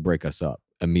this will break us up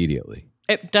immediately.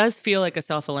 It does feel like a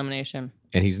self-elimination.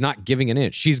 And he's not giving an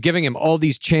inch. She's giving him all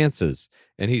these chances.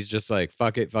 And he's just like,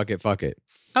 fuck it.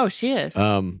 Oh, she is.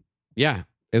 Yeah,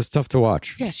 it was tough to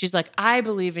watch. Yeah, she's like, I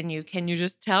believe in you. Can you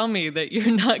just tell me that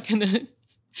you're not going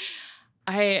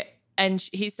to... And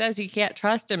he says he can't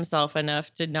trust himself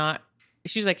enough to not...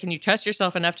 She's like, can you trust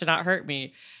yourself enough to not hurt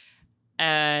me?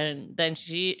 And then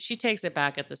she takes it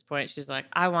back at this point. She's like,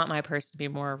 I want my person to be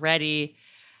more ready.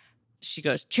 She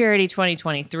goes, Charity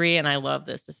 2023. And I love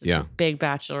this. This is a big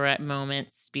Bachelorette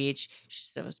moment speech. She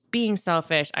says, being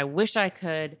selfish. I wish I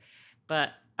could, but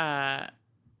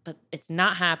it's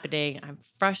not happening. I'm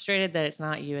frustrated that it's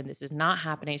not you. And this is not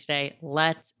happening today.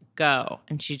 Let's go.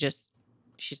 And she's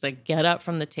like, get up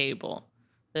from the table.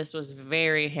 This was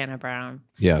very Hannah Brown.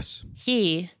 Yes.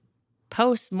 He,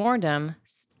 post-mortem,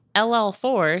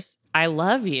 LL4s, I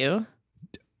love you.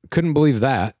 Couldn't believe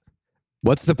that.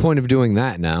 What's the point of doing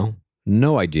that now?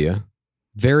 No idea.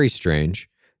 Very strange.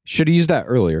 Should have used that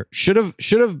earlier. Should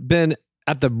have been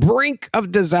at the brink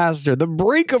of disaster, the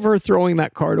brink of her throwing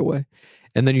that card away.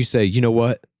 And then you say, you know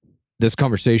what? This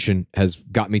conversation has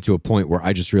got me to a point where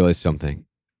I just realized something.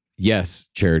 Yes,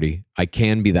 Charity, I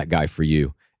can be that guy for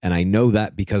you. And I know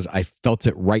that because I felt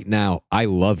it right now. I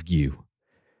love you.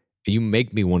 You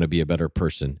make me want to be a better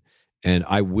person, and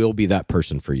I will be that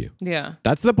person for you. Yeah.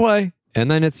 That's the play. And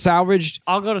then it's salvaged.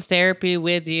 I'll go to therapy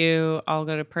with you. I'll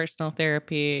go to personal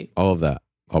therapy. All of that.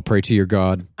 I'll pray to your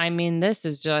God. I mean, this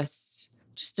is just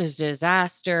a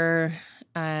disaster.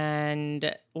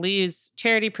 And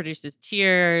Charity produces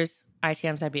tears.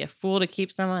 ITMs, I'd be a fool to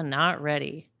keep someone not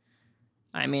ready.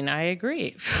 I mean, I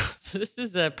agree. This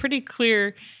is a pretty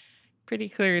clear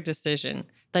decision.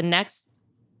 The next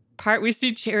part, we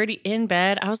see Charity in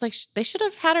bed. I was like, they should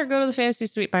have had her go to the fantasy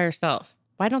suite by herself.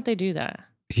 Why don't they do that?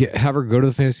 Yeah, have her go to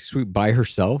the fantasy suite by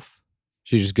herself?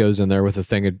 She just goes in there with a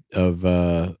thing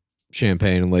of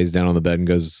champagne and lays down on the bed and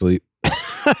goes to sleep.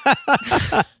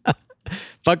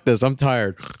 Fuck this. I'm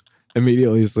tired.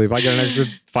 Immediately asleep. I got an extra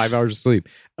 5 hours of sleep.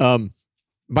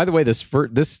 By the way, this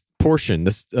portion,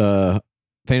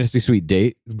 fantasy suite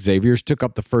date, Xavier's took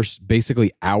up the first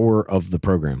basically hour of the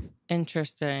program.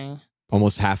 Interesting.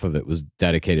 Almost half of it was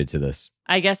dedicated to this.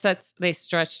 I guess they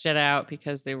stretched it out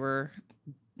because they were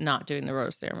not doing the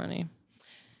rose ceremony.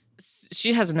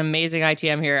 she has an amazing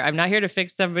ITM here. I'm not here to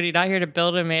fix somebody, not here to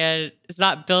build a man. It's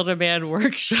not build a man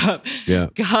workshop. Yeah.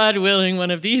 God willing,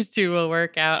 one of these two will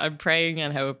work out. I'm praying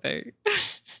and hoping.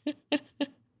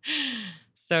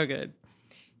 So good.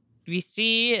 We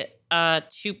see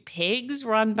 2 pigs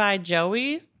run by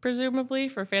Joey, presumably,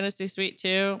 for Fantasy Suite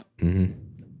 2. Mm-hmm.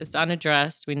 It's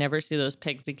unaddressed. We never see those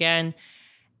pigs again.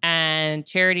 And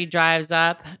Charity drives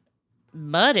up,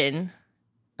 mudding,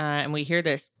 and we hear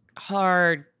this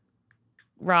hard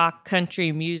rock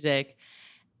country music.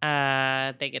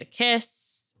 They get a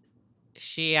kiss.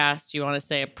 She asks, "Do you want to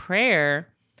say a prayer?"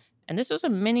 And this was a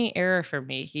mini error for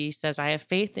me. He says, "I have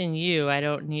faith in you. I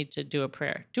don't need to do a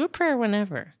prayer." Do a prayer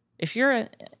whenever. If you're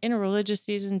in a religious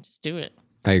season, just do it.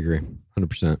 I agree.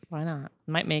 100%. Why not?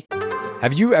 Might make...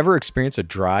 Have you ever experienced a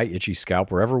dry, itchy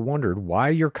scalp or ever wondered why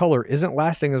your color isn't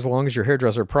lasting as long as your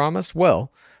hairdresser promised?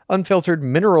 Well, unfiltered,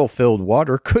 mineral-filled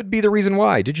water could be the reason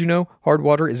why. Did you know hard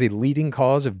water is a leading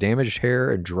cause of damaged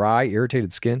hair and dry,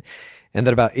 irritated skin? And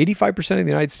that about 85% of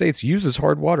the United States uses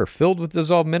hard water filled with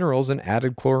dissolved minerals and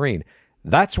added chlorine.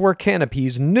 That's where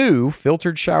Canopy's new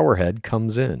filtered shower head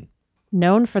comes in.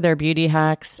 Known for their beauty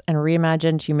hacks and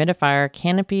reimagined humidifier,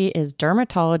 Canopy is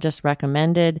dermatologist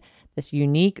recommended. This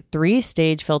unique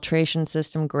 3-stage filtration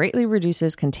system greatly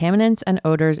reduces contaminants and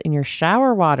odors in your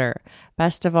shower water.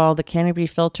 Best of all, the Canopy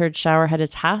filtered shower head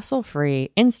is hassle-free,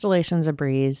 installation's a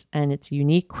breeze, and its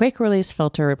unique quick-release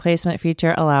filter replacement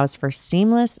feature allows for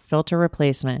seamless filter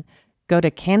replacement. Go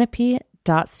to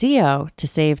canopy.co to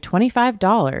save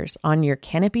 $25 on your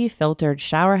Canopy filtered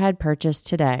shower head purchase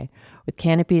today with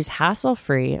Canopy's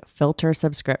hassle-free filter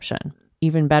subscription.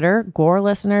 Even better, Gore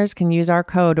listeners can use our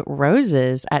code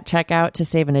ROSES at checkout to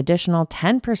save an additional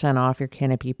 10% off your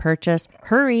Canopy purchase.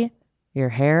 Hurry, your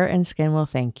hair and skin will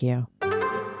thank you.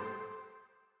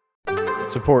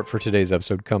 Support for today's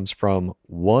episode comes from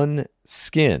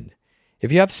OneSkin.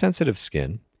 If you have sensitive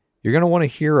skin, you're going to want to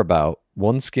hear about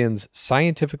OneSkin's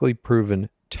scientifically proven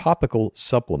topical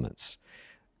supplements.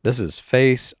 This is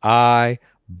face, eye,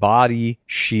 body,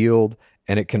 shield,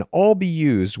 and it can all be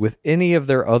used with any of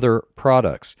their other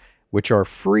products, which are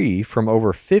free from over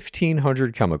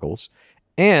 1,500 chemicals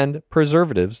and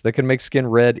preservatives that can make skin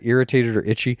red, irritated, or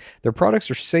itchy. Their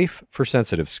products are safe for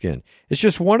sensitive skin. It's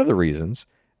just one of the reasons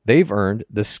they've earned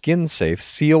the Skin Safe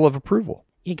seal of approval.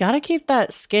 You got to keep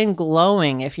that skin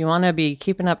glowing if you want to be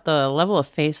keeping up the level of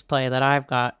face play that I've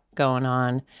got going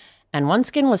on. And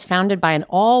OneSkin was founded by an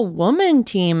all-woman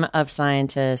team of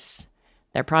scientists.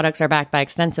 Their products are backed by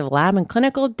extensive lab and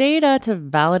clinical data to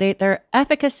validate their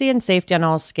efficacy and safety on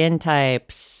all skin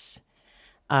types.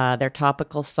 Their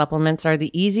topical supplements are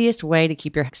the easiest way to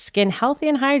keep your skin healthy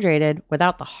and hydrated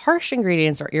without the harsh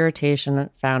ingredients or irritation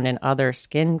found in other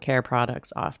skincare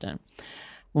products often.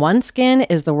 OneSkin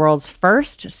is the world's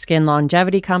first skin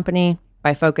longevity company.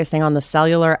 By focusing on the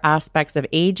cellular aspects of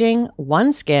aging,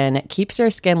 OneSkin keeps your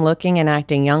skin looking and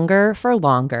acting younger for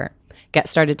longer. Get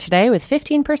started today with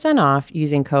 15% off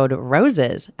using code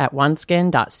ROSES at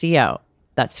oneskin.co.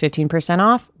 That's 15%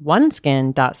 off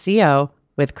oneskin.co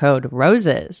with code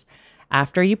ROSES.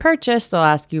 After you purchase, they'll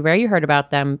ask you where you heard about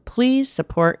them. Please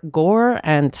support Gore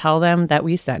and tell them that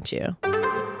we sent you.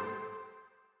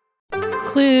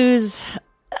 Clues.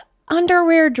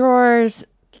 Underwear drawers,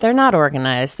 they're not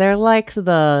organized. They're like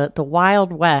the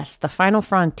Wild West, the final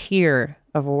frontier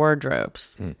of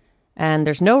wardrobes. And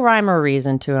there's no rhyme or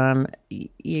reason to them.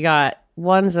 You got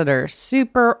ones that are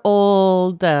super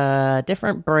old,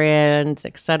 different brands,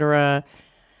 etc.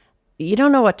 You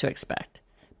don't know what to expect.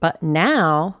 But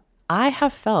now I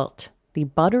have felt the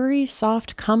buttery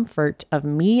soft comfort of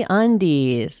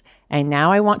MeUndies. And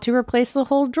now I want to replace the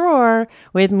whole drawer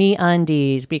with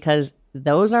MeUndies because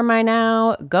those are my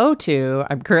now go-to.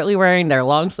 I'm currently wearing their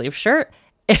long sleeve shirt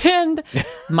and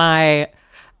my...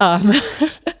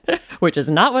 which is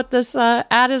not what this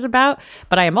ad is about,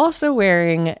 but I am also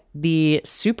wearing the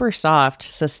super soft,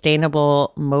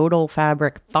 sustainable modal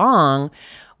fabric thong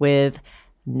with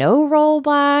no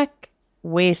rollback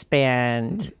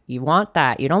waistband. You want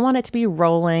that. You don't want it to be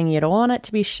rolling. You don't want it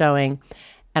to be showing.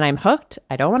 And I'm hooked.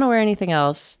 I don't want to wear anything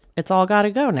else. It's all got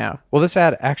to go now. Well, this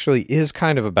ad actually is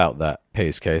kind of about that,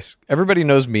 Pace Case. Everybody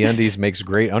knows MeUndies makes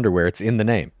great underwear. It's in the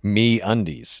name,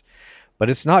 MeUndies. But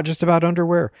it's not just about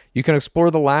underwear. You can explore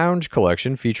the lounge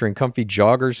collection featuring comfy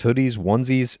joggers, hoodies,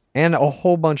 onesies, and a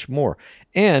whole bunch more.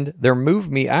 And their Move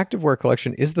Me activewear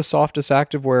collection is the softest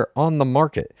activewear on the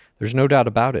market. There's no doubt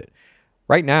about it.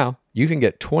 Right now, you can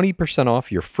get 20%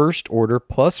 off your first order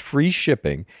plus free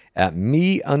shipping at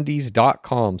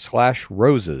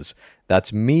MeUndies.com/roses.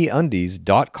 That's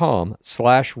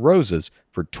MeUndies.com/roses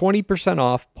for 20%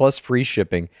 off plus free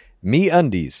shipping.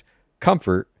 MeUndies,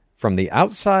 comfort from the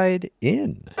outside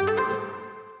in.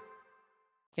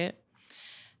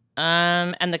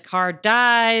 And the car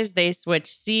dies. They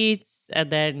switch seats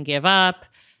and then give up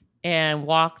and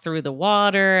walk through the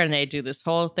water. And they do this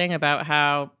whole thing about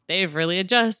how they've really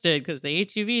adjusted because the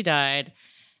ATV died.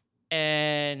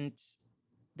 And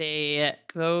they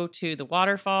go to the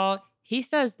waterfall. He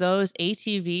says those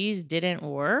ATVs didn't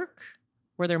work.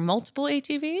 Were there multiple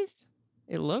ATVs?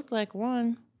 It looked like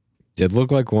one. Did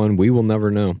look like one. We will never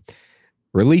know.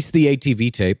 Release the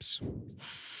ATV tapes.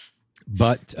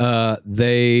 But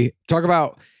they talk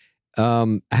about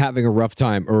having a rough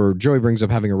time, or Joey brings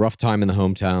up having a rough time in the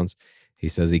hometowns. He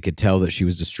says he could tell that she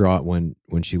was distraught when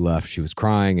she left. She was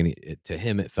crying, and to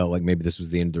him, it felt like maybe this was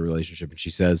the end of the relationship. And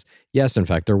she says, yes, in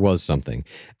fact, there was something.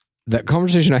 That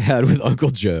conversation I had with Uncle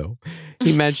Joe,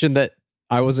 he mentioned that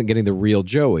I wasn't getting the real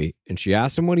Joey, and she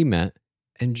asked him what he meant,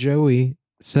 and Joey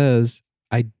says,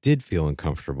 I did feel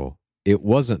uncomfortable. It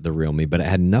wasn't the real me, but it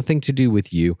had nothing to do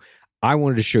with you. I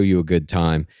wanted to show you a good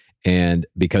time. And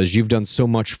because you've done so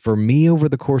much for me over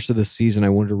the course of the season, I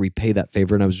wanted to repay that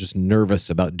favor. And I was just nervous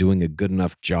about doing a good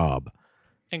enough job.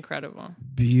 Incredible.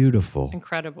 Beautiful.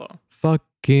 Incredible.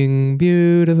 Fucking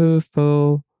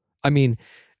beautiful. I mean,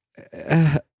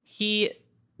 he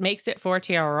makes it for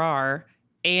TRR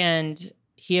and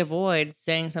he avoids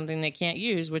saying something they can't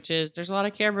use, which is there's a lot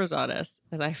of cameras on us.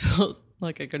 And I felt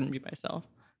like I couldn't be myself.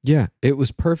 Yeah, it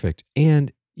was perfect.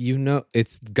 And you know,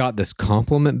 it's got this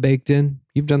compliment baked in.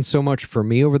 You've done so much for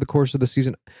me over the course of the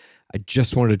season. I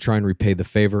just wanted to try and repay the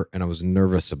favor, and I was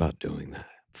nervous about doing that.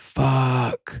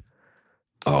 Fuck.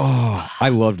 Oh, I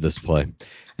loved this play.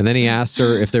 And then he asked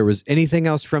her if there was anything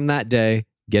else from that day,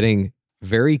 getting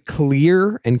very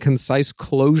clear and concise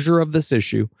closure of this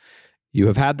issue. You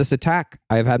have had this attack.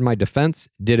 I have had my defense.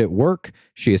 Did it work?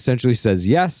 She essentially says,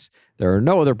 yes, there are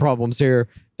no other problems here.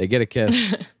 They get a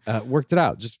kiss. Worked it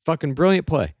out. Just fucking brilliant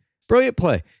play. Brilliant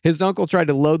play. His uncle tried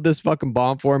to load this fucking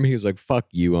bomb for him. He was like, fuck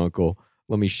you, uncle.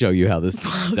 Let me show you how this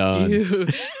is done. You,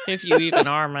 if you even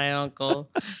are my uncle.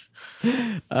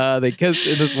 They kiss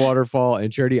in this waterfall,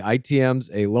 and Charity ITMs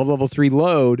a love level 3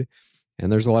 load,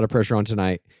 and there's a lot of pressure on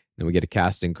tonight. Then we get a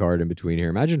casting card in between here.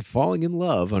 Imagine falling in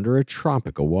love under a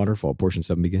tropical waterfall. Portion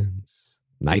 7 begins.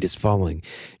 Night is falling.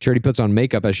 Charity puts on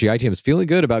makeup as she ITMs, feeling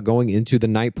good about going into the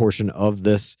night portion of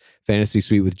this fantasy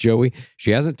suite with Joey. She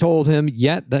hasn't told him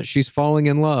yet that she's falling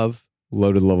in love.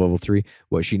 Loaded love level 3.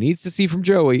 What she needs to see from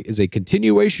Joey is a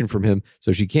continuation from him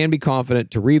so she can be confident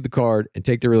to read the card and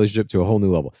take the relationship to a whole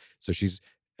new level. So she's,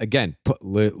 again,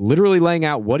 literally laying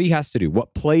out what he has to do,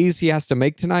 what plays he has to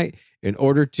make tonight in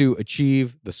order to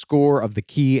achieve the score of the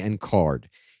key and card.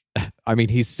 I mean,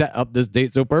 he set up this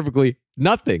date so perfectly.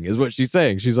 Nothing is what she's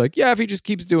saying. She's like, yeah, if he just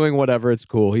keeps doing whatever, it's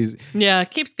cool.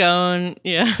 Keeps going.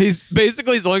 Yeah. He's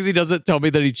basically, as long as he doesn't tell me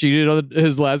that he cheated on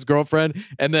his last girlfriend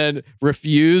and then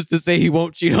refused to say he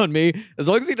won't cheat on me, as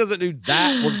long as he doesn't do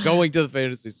that, we're going to the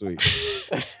fantasy suite.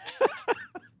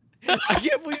 I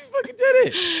can't believe he fucking did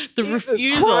it. The Jesus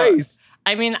refusal. Christ.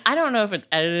 I mean, I don't know if it's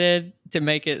edited to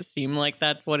make it seem like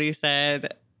that's what he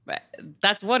said, but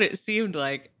that's what it seemed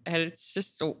like. And it's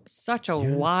just such a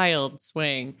wild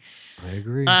swing. I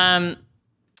agree.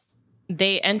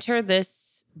 They enter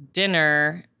this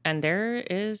dinner, and there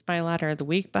is my ladder of the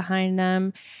week behind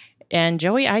them. And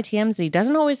Joey ITMs, he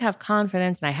doesn't always have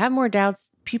confidence, and I have more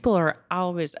doubts. People are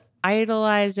always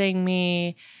idolizing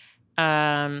me,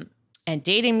 and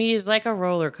dating me is like a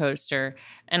roller coaster.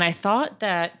 And I thought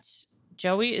that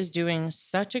Joey is doing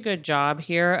such a good job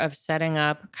here of setting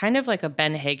up kind of like a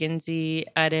Ben Higgins-y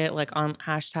edit, like on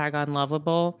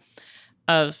 #unlovable,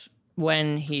 of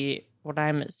when what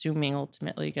I'm assuming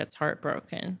ultimately gets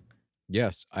heartbroken.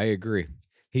 Yes, I agree.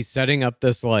 He's setting up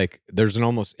this, like, there's an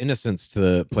almost innocence to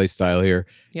the play style here.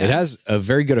 Yes. It has a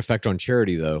very good effect on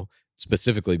Charity, though,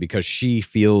 specifically because she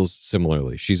feels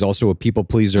similarly. She's also a people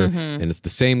pleaser, and it's the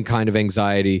same kind of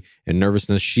anxiety and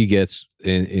nervousness she gets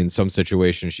in some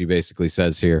situations, she basically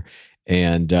says here.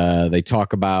 And they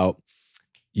talk about,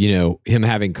 him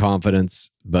having confidence,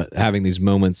 but having these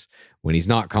moments when he's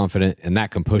not confident, and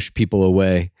that can push people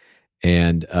away.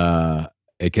 And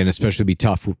it can especially be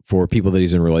tough for people that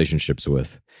he's in relationships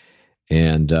with.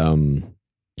 And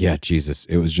yeah, Jesus,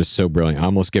 it was just so brilliant. I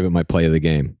almost gave it my play of the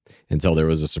game until there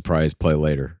was a surprise play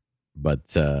later. But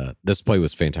this play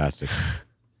was fantastic.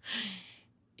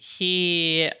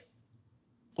 He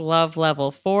love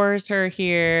level 4s her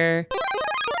here.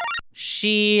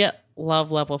 She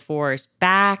love level 4s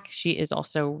back. She is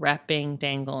also repping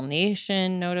Dangle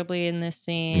Nation, notably in this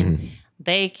scene. Mm-hmm.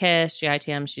 They kiss. She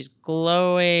ITM. She's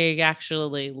glowing,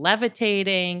 actually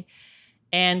levitating,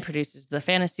 and produces the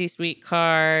fantasy suite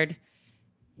card.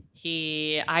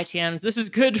 He ITMs, this is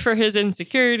good for his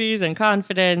insecurities and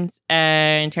confidence.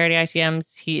 And Charity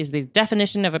ITMs, he is the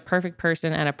definition of a perfect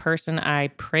person and a person I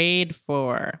prayed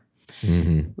for.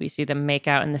 Mm-hmm. We see them make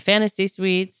out in the fantasy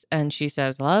suites, and she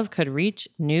says, love could reach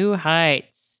new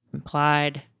heights.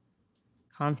 Implied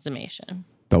consummation.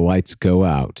 The lights go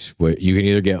out. You can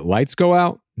either get lights go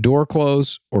out, door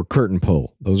close, or curtain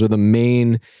pull. Those are the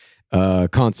main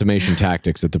consummation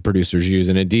tactics that the producers use.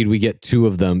 And indeed, we get 2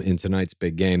 of them in tonight's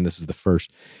big game. This is the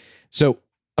first. So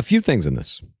a few things in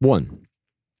this. One,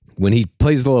 when he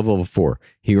plays the level 4,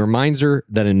 he reminds her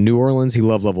that in New Orleans, he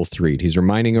loved level 3. He's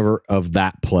reminding her of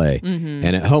that play. Mm-hmm.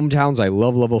 And at hometowns, I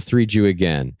love level 3'd you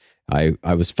again. I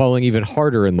was falling even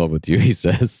harder in love with you, he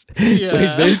says. Yeah. So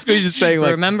he's basically just saying,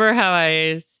 like, remember how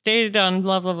I stayed on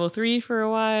level 3 for a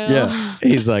while? Yeah.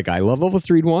 He's like, I love level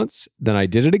 3'd once, then I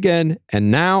did it again, and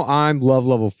now I'm love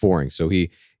level 4ing. So he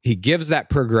gives that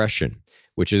progression,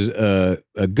 which is a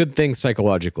good thing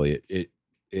psychologically.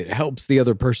 It helps the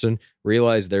other person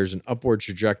realize there's an upward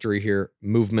trajectory here.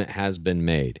 Movement has been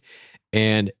made,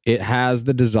 and it has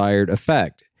the desired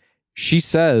effect. She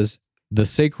says the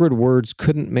sacred words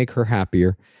couldn't make her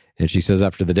happier. And she says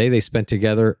after the day they spent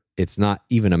together, it's not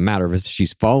even a matter of if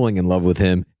she's falling in love with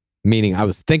him, meaning I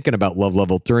was thinking about love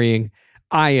level 3ing.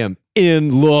 I am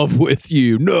in love with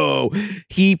you. No,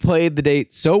 he played the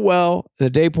date so well, the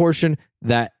day portion,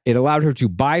 that it allowed her to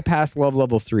bypass love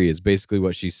level 3 is basically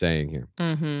what she's saying here.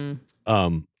 Mm-hmm.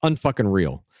 Unfucking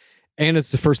real. And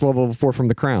it's the first level 4 from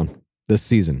The Crown this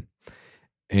season.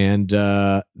 And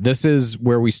this is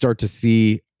where we start to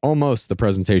see almost the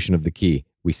presentation of the key.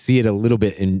 We see it a little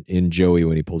bit in Joey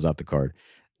when he pulls out the card.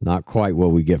 Not quite what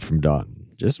we get from Dotton.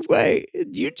 Just wait.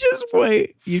 You just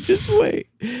wait. You just wait.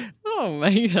 Oh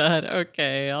my God.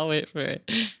 Okay, I'll wait for it.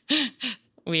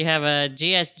 We have a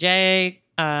GSJ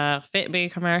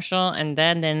Fitbit commercial, and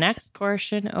then the next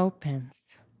portion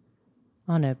opens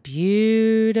on a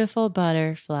beautiful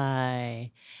butterfly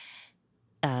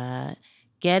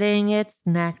getting its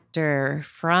nectar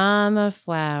from a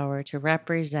flower to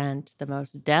represent the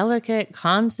most delicate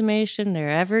consummation there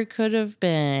ever could have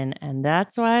been. And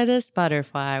that's why this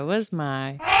butterfly was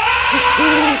my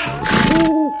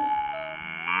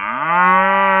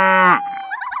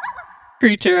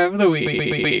creature of the week.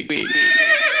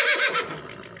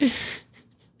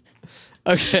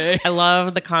 Okay. I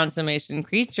love the consummation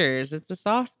creatures. It's a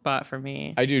soft spot for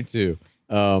me. I do too.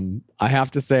 I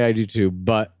have to say I do too,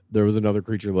 but there was another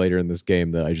creature later in this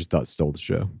game that I just thought stole the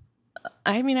show.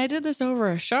 I mean, I did this over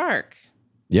a shark.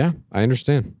 Yeah, I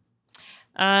understand.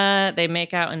 They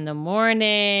make out in the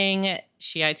morning.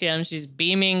 She ITM, she's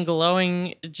beaming,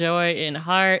 glowing joy in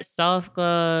heart,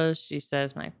 self-glow. She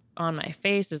says, on my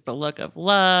face is the look of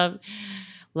love.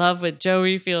 Love with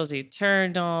Joey feels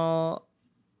eternal.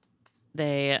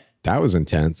 That was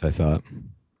intense, I thought.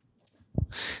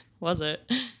 Was it?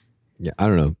 Yeah, I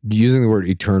don't know. Using the word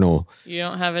eternal. You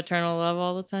don't have eternal love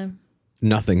all the time?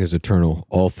 Nothing is eternal.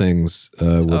 All things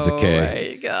will decay.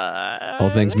 Oh my God.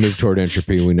 All things move toward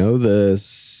entropy. We know this.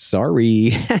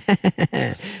 Sorry.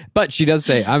 But she does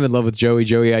say, I'm in love with Joey.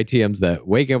 Joey ITMs that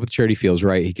waking up with Charity feels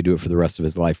right. He could do it for the rest of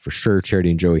his life for sure.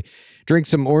 Charity and Joey drink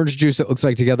some orange juice, it looks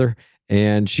like, together.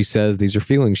 And she says these are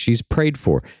feelings she's prayed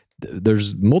for.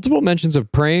 There's multiple mentions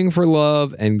of praying for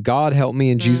love and God help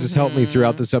me and Jesus help me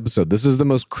throughout this episode. This is the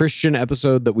most Christian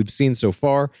episode that we've seen so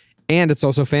far. And it's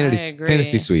also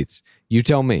fantasy suites. You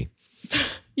tell me.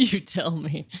 You tell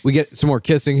me. We get some more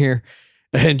kissing here.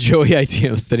 And Joey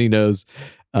ITMs that he knows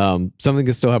something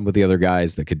can still happen with the other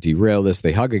guys that could derail this.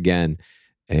 They hug again.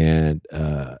 And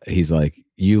he's like,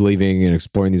 you leaving and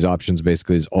exploring these options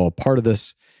basically is all part of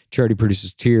this. Charity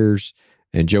produces tears.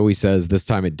 And Joey says this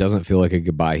time it doesn't feel like a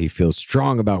goodbye. He feels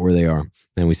strong about where they are.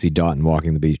 And we see Dotton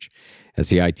walking the beach as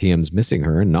he ITMs missing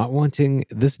her and not wanting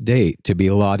this date to be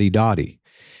la-di-da-di.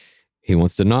 He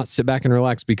wants to not sit back and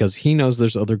relax because he knows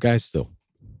there's other guys still.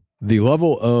 The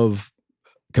level of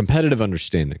competitive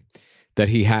understanding that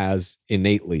he has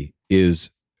innately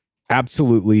is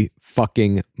absolutely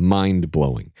fucking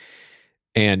mind-blowing.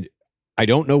 And I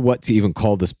don't know what to even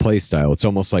call this play style. It's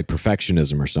almost like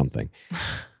perfectionism or something.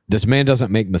 This man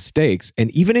doesn't make mistakes.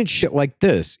 And even in shit like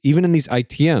this, even in these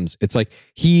ITMs, it's like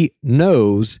he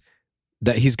knows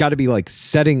that he's got to be like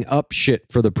setting up shit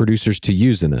for the producers to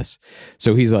use in this.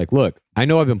 So he's like, look, I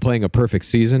know I've been playing a perfect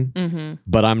season,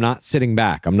 but I'm not sitting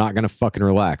back. I'm not going to fucking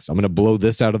relax. I'm going to blow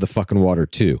this out of the fucking water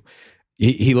too.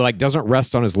 He like doesn't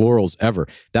rest on his laurels ever.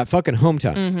 That fucking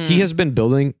hometown. He has been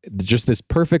building just this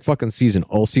perfect fucking season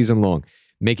all season long,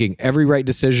 making every right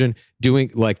decision,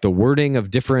 doing like the wording of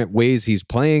different ways he's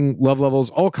playing love levels,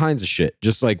 all kinds of shit.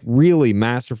 Just like really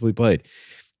masterfully played.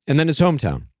 And then his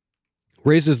hometown,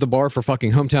 raises the bar for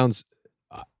fucking hometowns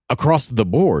across the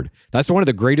board. That's one of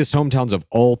the greatest hometowns of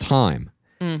all time.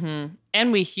 Mm-hmm.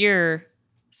 And we hear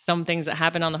some things that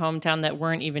happened on the hometown that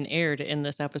weren't even aired in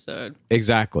this episode.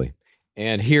 Exactly.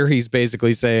 And here he's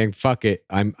basically saying, fuck it.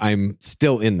 I'm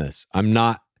still in this. I'm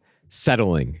not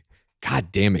settling.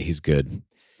 God damn it. He's good.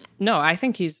 No, I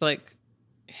think he's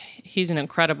an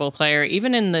incredible player.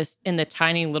 Even in the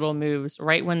tiny little moves,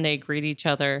 right when they greet each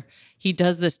other, he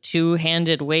does this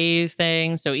two-handed wave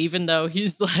thing. So even though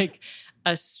he's like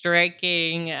a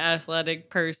striking athletic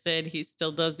person, he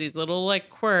still does these little like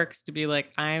quirks to be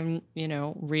like, I'm,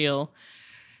 real.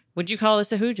 Would you call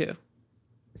this a hoodoo?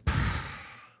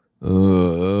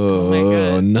 Oh my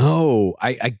God. No,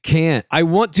 I can't. I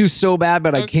want to so bad,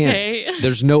 but I can't.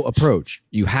 There's no approach.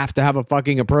 You have to have a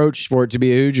fucking approach for it to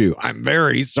be a hoodoo. I'm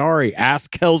very sorry.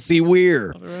 Ask Kelsey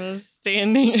Weir.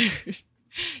 Standing.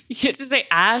 You can't just say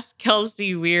ask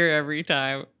Kelsey Weir every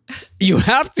time. You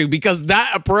have to, because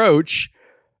that approach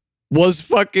was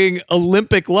fucking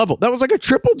Olympic level. That was like a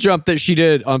triple jump that she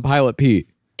did on Pilot Pete.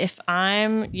 If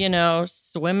I'm,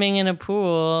 swimming in a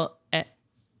pool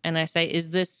and I say,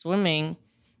 is this swimming?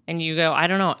 And you go, I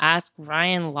don't know, ask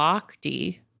Ryan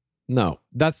Lochte. No,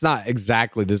 that's not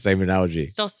exactly the same analogy.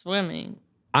 It's still swimming.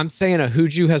 I'm saying a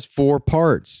hoodoo has 4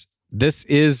 parts. This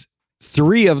is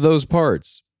 3 of those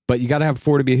parts, but you got to have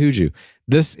 4 to be a hoodoo.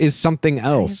 This is something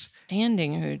else.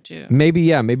 Standing hoodoo.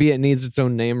 Maybe it needs its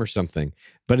own name or something,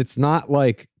 but it's not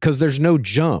like, because there's no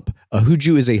jump. A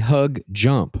hoodoo is a hug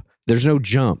jump. There's no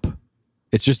jump.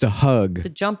 It's just a hug. The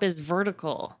jump is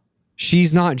vertical.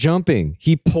 She's not jumping.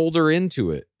 He pulled her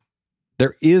into it.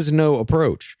 There is no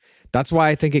approach. That's why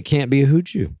I think it can't be a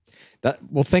hoodoo.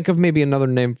 Well, think of maybe another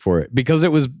name for it, because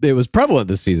it was prevalent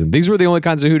this season. These were the only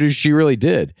kinds of hoodoos she really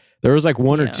did. There was like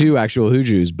 1 or 2 actual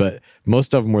hoodoos, but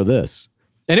most of them were this.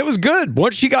 And it was good.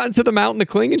 Once she got into the mountain, the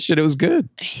cling and shit, it was good.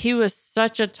 He was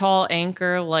such a tall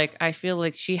anchor. Like, I feel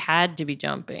like she had to be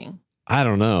jumping. I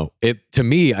don't know. To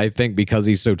me, I think because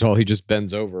he's so tall, he just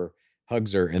bends over,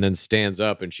 hugs her, and then stands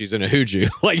up, and she's in a hoodoo.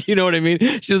 Like, you know what I mean?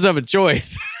 She doesn't have a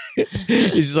choice.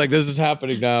 He's just like, this is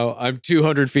happening now. I'm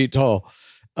 200 feet tall.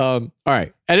 All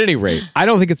right. At any rate, I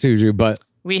don't think it's hoodoo, but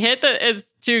we hit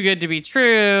it's too good to be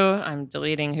true. I'm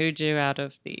deleting hoodoo out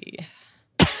of the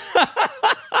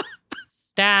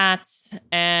stats,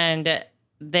 and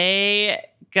they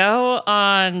go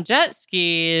on jet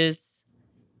skis.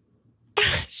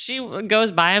 She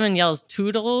goes by him and yells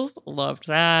toodles. Loved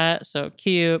that. So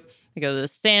cute. They go to the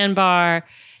sandbar.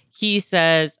 He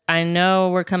says, I know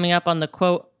we're coming up on the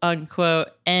quote unquote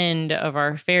end of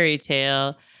our fairy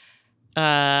tale,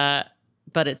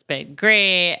 but it's been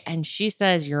great. And she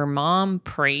says, your mom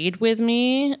prayed with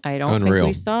me. I don't think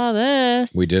we saw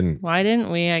this. We didn't. Why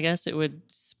didn't we? I guess it would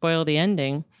spoil the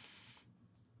ending.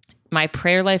 My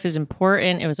prayer life is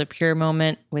important. It was a pure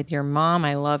moment with your mom.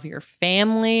 I love your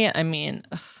family. I mean,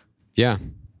 yeah.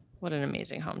 What an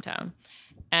amazing hometown.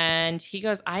 And he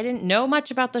goes, I didn't know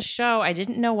much about the show. I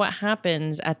didn't know what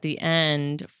happens at the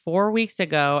end 4 weeks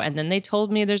ago. And then they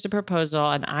told me there's a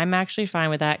proposal, and I'm actually fine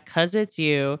with that because it's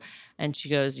you. And she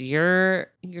goes,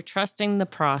 you're trusting the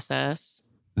process.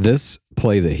 This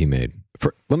play that he made,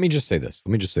 let me just say this.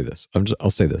 I'll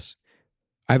say this.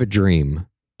 I have a dream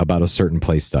about a certain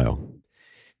play style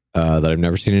that I've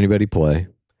never seen anybody play.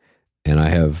 And I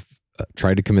have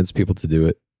tried to convince people to do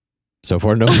it. So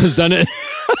far, no one has done it.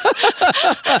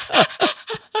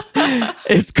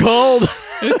 It's called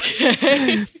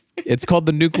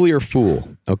the Nuclear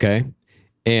Fool. Okay.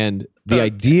 And the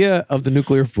idea of the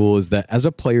Nuclear Fool is that as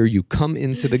a player, you come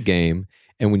into the game,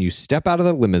 and when you step out of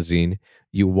the limousine,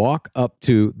 you walk up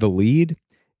to the lead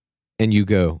and you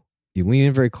lean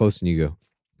in very close and you go,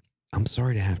 I'm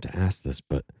sorry to have to ask this,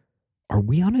 but are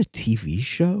we on a TV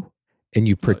show? And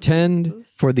you pretend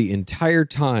for the entire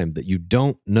time that you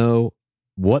don't know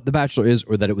what The Bachelor is,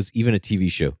 or that it was even a TV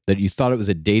show, that you thought it was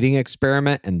a dating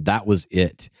experiment and that was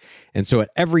it. And so at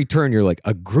every turn, you're like,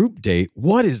 a group date?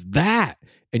 What is that?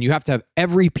 And you have to have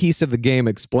every piece of the game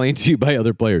explained to you by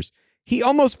other players. He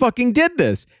almost fucking did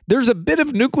this. There's a bit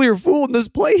of Nuclear Fool in this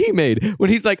play he made when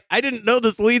he's like, I didn't know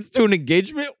this leads to an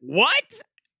engagement. What?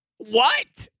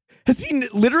 Has he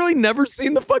literally never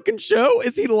seen the fucking show?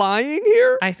 Is he lying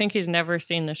here? I think he's never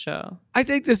seen the show. I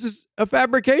think this is a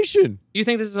fabrication. You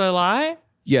think this is a lie?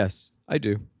 Yes, I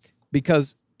do.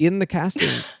 Because in the casting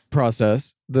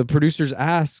process, the producers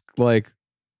ask, like,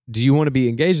 do you want to be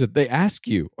engaged? They ask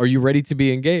you, are you ready to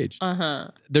be engaged? Uh-huh.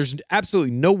 There's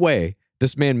absolutely no way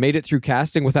this man made it through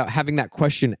casting without having that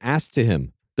question asked to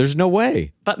him. There's no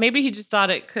way. But maybe he just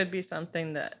thought it could be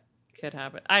something that could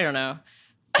happen. I don't know.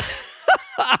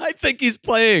 I think he's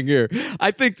playing here.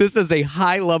 I think this is a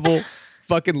high-level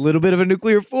fucking little bit of a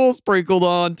nuclear fuel sprinkled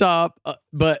on top,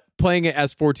 but playing it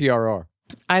as 4TRR.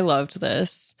 I loved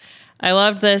this.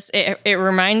 It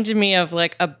reminded me of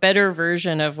like a better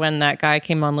version of when that guy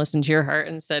came on Listen to Your Heart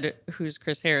and said, who's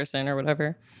Chris Harrison or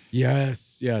whatever.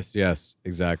 Yes,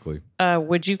 exactly.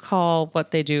 Would you call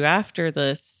what they do after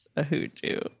this a hoot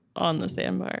on the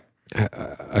sandbar?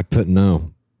 I put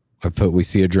no. We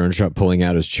see a drone shot pulling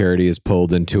out as Charity is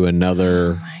pulled into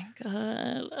another. Oh my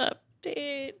God.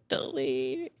 Update,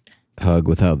 delete. Hug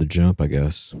without the jump, I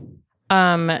guess.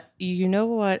 You know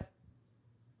what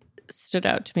stood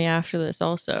out to me after this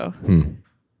also?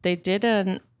 They did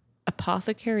an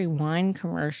apothecary wine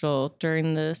commercial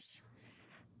during this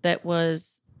that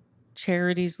was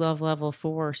Charity's Love Level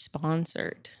 4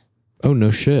 sponsored. Oh, no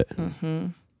shit. Mm-hmm.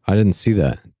 I didn't see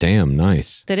that. Damn,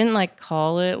 nice. They didn't like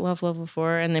call it Love Level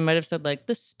 4, and they might have said like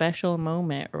this special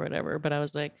moment or whatever, but I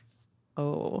was like,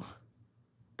 oh,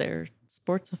 they're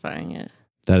sportsifying it.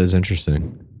 That is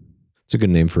interesting. It's a good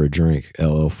name for a drink,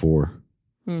 LL4.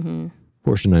 Mm-hmm.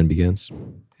 Portion 9 begins.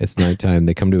 It's nighttime.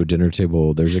 They come to a dinner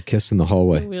table. There's a kiss in the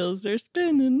hallway. The wheels are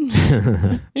spinning.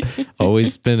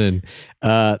 Always spinning.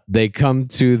 They come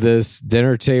to this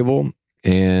dinner table,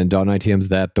 and Don ITM's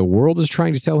that the world is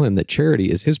trying to tell him that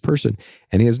Charity is his person,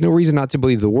 and he has no reason not to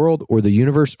believe the world or the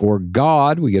universe or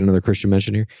God. We get another Christian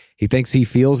mention here. He thinks he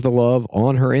feels the love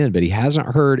on her end, but he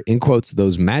hasn't heard, in quotes,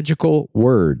 those magical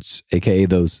words, aka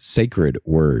those sacred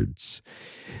words.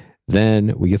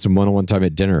 Then we get some one-on-one time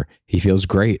at dinner. He feels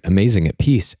great, amazing, at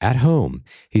peace, at home.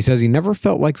 He says he never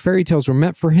felt like fairy tales were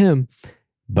meant for him,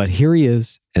 but here he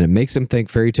is, and it makes him think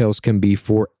fairy tales can be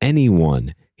for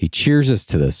anyone. He cheers us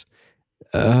to this.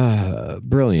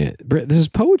 Brilliant. This is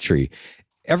poetry.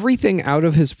 Everything out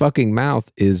of his fucking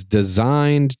mouth is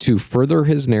designed to further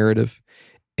his narrative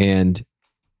and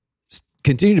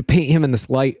continue to paint him in this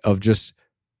light of just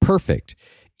perfect.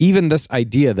 Even this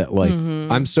idea that like,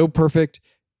 I'm so perfect,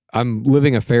 I'm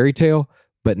living a fairy tale,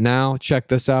 but now check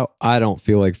this out. I don't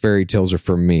feel like fairy tales are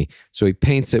for me. So he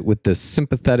paints it with this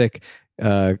sympathetic,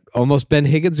 almost Ben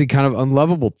Higgins-y kind of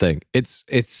unlovable thing.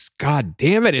 It's God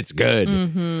damn it, it's good.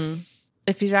 Mm-hmm.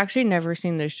 If he's actually never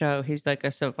seen the show, he's like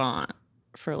a savant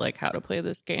for like how to play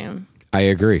this game. I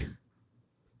agree.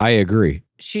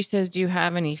 She says, do you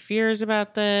have any fears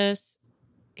about this?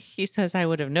 He says, I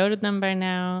would have noted them by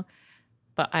now,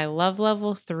 but I love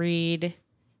level 3'd.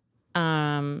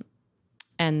 And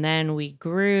then we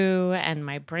grew, and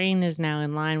my brain is now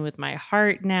in line with my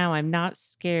heart now. I'm not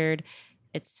scared.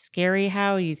 It's scary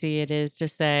how easy it is to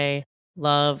say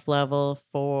love level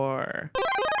 4.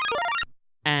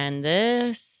 And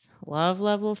this love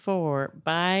level 4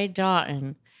 by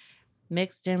Doughton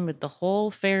mixed in with the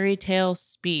whole fairy tale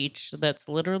speech that's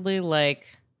literally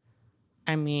like,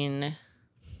 I mean,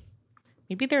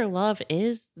 maybe their love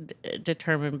is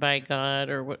determined by God,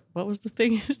 or what was the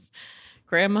thing is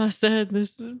Grandma said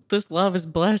this love is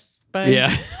blessed by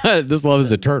this love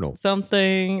is eternal.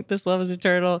 Something. This love is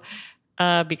eternal.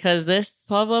 Because this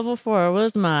love level 4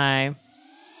 was my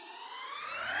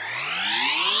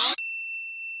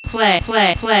play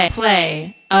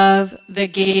of the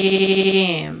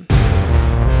game.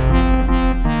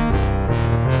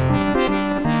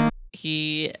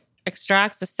 He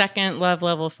extracts a second love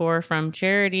level 4 from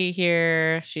Charity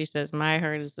here. She says, my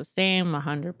heart is the same,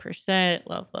 100%.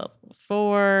 Love level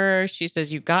 4. She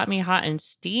says, you got me hot and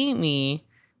steamy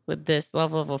with this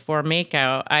love level 4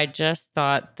 makeout. I just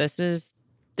thought this is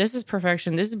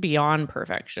perfection. This is beyond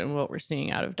perfection, what we're seeing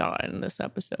out of Dawn in this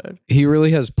episode. He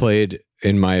really has played,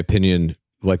 in my opinion,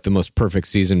 like the most perfect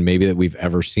season maybe that we've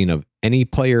ever seen of any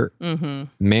player,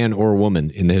 man or woman,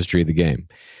 in the history of the game.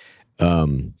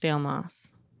 Dale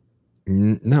Moss.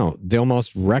 No, Dale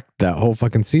Moss wrecked that whole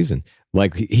fucking season.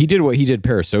 Like, he did what he did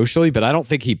parasocially, but I don't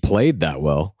think he played that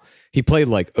well. He played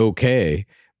like okay.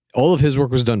 All of his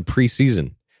work was done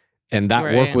pre-season, and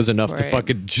that work was enough to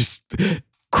fucking just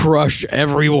crush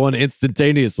everyone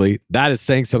instantaneously. That is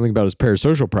saying something about his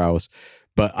parasocial prowess,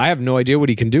 but I have no idea what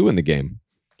he can do in the game.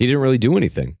 He didn't really do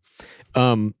anything.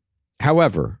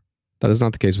 However, that is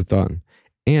not the case with Doughton.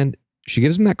 And she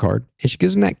gives him that card, and she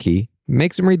gives him that key,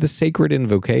 makes him read the sacred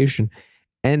invocation,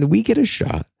 and we get a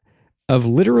shot of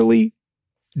literally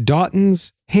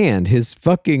Doughton's hand, his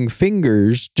fucking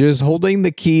fingers, just holding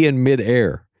the key in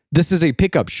midair. This is a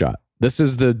pickup shot. This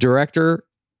is the director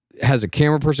has a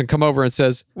camera person come over and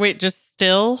says, wait, just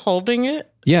still holding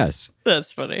it? Yes.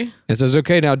 That's funny. And says,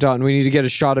 okay, now Doughton, we need to get a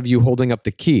shot of you holding up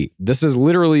the key. This is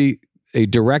literally a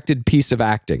directed piece of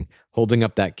acting, holding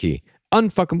up that key.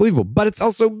 Unfucking believable, but it's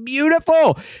also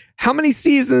beautiful. How many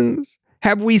seasons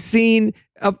have we seen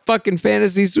a fucking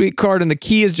fantasy suite card and the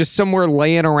key is just somewhere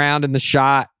laying around in the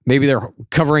shot? Maybe they're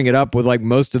covering it up with like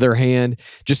most of their hand.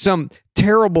 Just some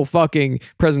terrible fucking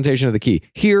presentation of the key.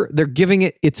 Here, they're giving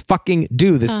it its fucking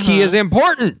due. This key is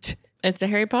important. It's a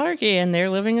Harry Potter key, and they're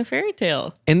living a fairy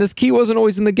tale. And this key wasn't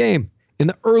always in the game. In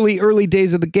the early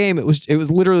days of the game, it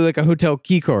was literally like a hotel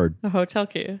key card. A hotel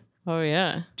key. Oh,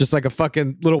 yeah. Just like a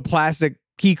fucking little plastic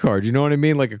key card. You know what I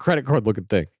mean? Like a credit card looking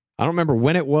thing. I don't remember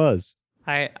when it was.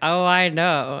 I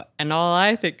know. And all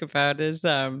I think about is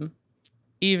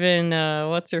even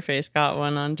what's her face got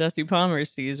one on Jesse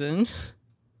Palmer's season.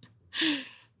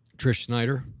 Trish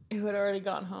Snyder. Who had already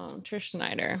gone home. Trish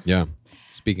Snyder. Yeah.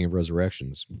 Speaking of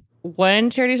resurrections. When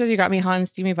Charity says you got me hot and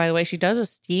steamy, by the way, she does a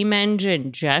steam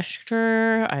engine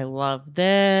gesture. I love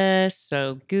this.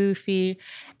 So goofy.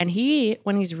 And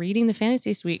when he's reading the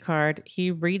Fantasy Suite card, he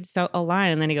reads a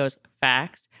line and then he goes,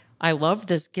 facts. I love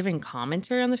this giving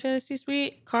commentary on the Fantasy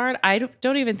Suite card. I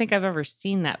don't even think I've ever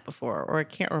seen that before, or I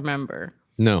can't remember.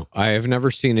 No, I have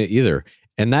never seen it either.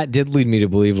 And that did lead me to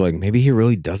believe like maybe he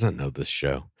really doesn't know this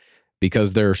show,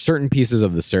 because there are certain pieces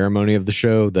of the ceremony of the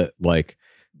show that like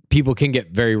people can get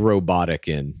very robotic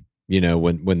in, you know,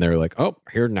 when they're like, oh,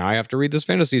 here, now I have to read this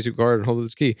Fantasy Suite card and hold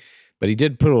this key. But he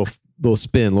did put a little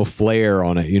spin, a little flair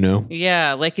on it, you know?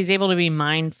 Yeah, like he's able to be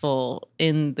mindful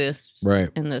in this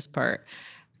part.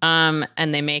 And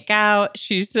they make out.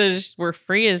 She says we're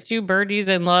free as two birdies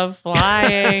and love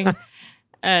flying.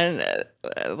 And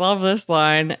I love this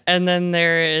line. And then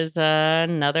there is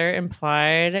another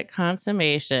implied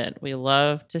consummation. We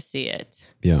love to see it.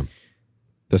 Yeah.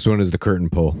 This one is the curtain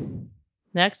pull.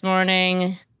 Next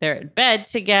morning, they're in bed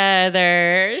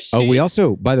together. We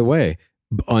also, by the way,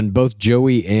 on both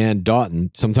Joey and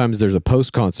Doughton, sometimes there's a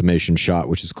post-consummation shot,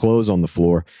 which is clothes on the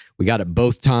floor. We got it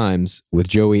both times with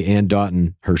Joey and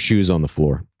Doughton, her shoes on the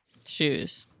floor.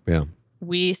 Shoes. Yeah.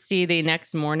 We see the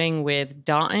next morning with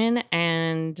Doughton,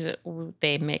 and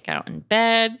they make out in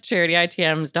bed. Charity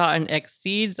ITM's Doughton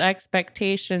exceeds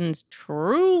expectations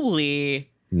truly.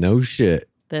 No shit.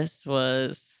 This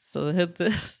was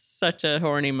such a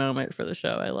horny moment for the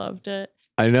show. I loved it.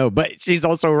 I know, but she's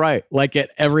also right. Like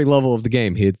at every level of the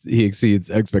game, he exceeds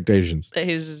expectations.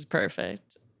 He's just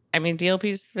perfect. I mean,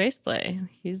 DLP's faceplay.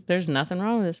 There's nothing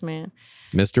wrong with this man.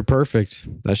 Mr. Perfect.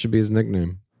 That should be his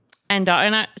nickname. And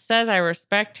Doughton says, I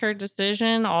respect her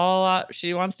decision.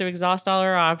 She wants to exhaust all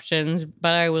her options,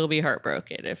 but I will be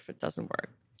heartbroken if it doesn't work.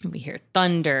 We hear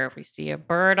thunder. We see a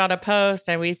bird on a post,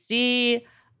 and we see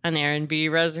an Aaron B.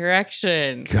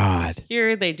 resurrection. God.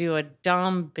 Here they do a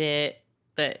dumb bit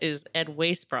that is Ed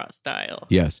Waysprott style.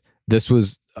 Yes.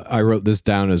 I wrote this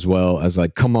down as well as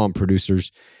like, come on,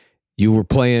 producers. You were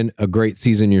playing a great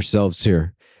season yourselves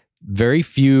here. Very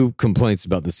few complaints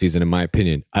about the season, in my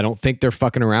opinion. I don't think they're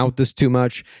fucking around with this too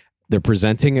much. They're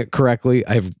presenting it correctly.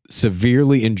 I've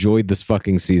severely enjoyed this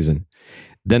fucking season.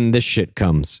 Then this shit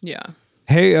comes. Yeah.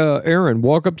 Hey, Aaron,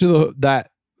 walk up to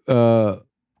that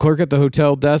clerk at the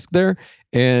hotel desk there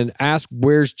and ask,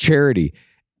 where's Charity?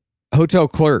 Hotel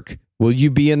clerk, will you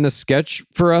be in the sketch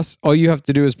for us? All you have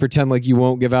to do is pretend like you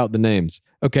won't give out the names.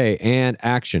 Okay, and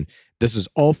action. This is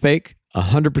all fake,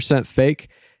 100% fake.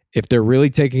 If they're really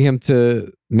taking him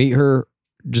to meet her,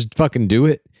 just fucking do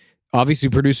it. Obviously,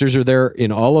 producers are there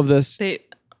in all of this. They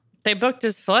booked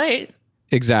his flight.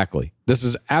 Exactly. This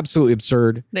is absolutely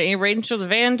absurd. They arranged for the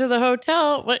van to the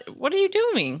hotel. What are you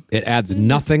doing? It adds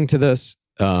nothing to this.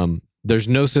 There's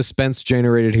no suspense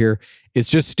generated here. It's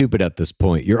just stupid at this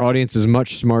point. Your audience is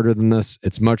much smarter than this.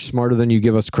 It's much smarter than you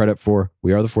give us credit for.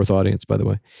 We are the fourth audience, by the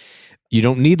way. You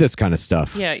don't need this kind of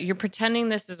stuff. Yeah, you're pretending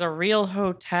this is a real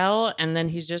hotel, and then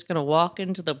he's just going to walk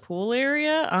into the pool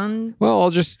area?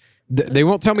 Well, they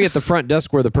won't tell me at the front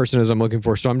desk where the person is I'm looking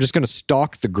for, so I'm just going to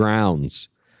stalk the grounds.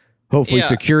 Hopefully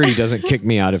security doesn't kick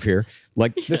me out of here.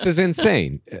 Like, this is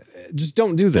insane. Just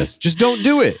don't do this. Just don't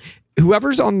do it.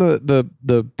 Whoever's on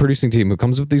the producing team who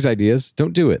comes up with these ideas,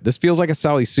 don't do it. This feels like a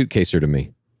Sally suitcaser to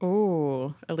me.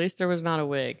 Ooh, at least there was not a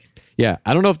wig. Yeah,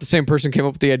 I don't know if the same person came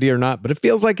up with the idea or not, but it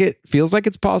feels like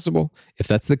it's possible. If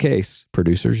that's the case,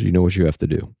 producers, you know what you have to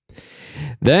do.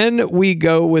 Then we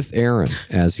go with Aaron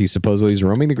as he supposedly is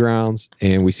roaming the grounds,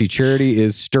 and we see Charity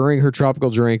is stirring her tropical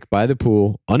drink by the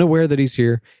pool, unaware that he's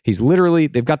here.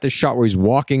 They've got this shot where he's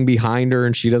walking behind her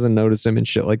and she doesn't notice him and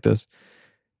shit like this.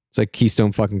 It's like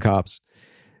Keystone fucking Cops.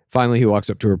 Finally, he walks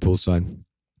up to her poolside,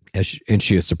 and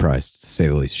she is surprised, to say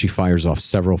the least. She fires off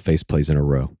several face plays in a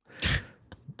row.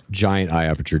 Giant eye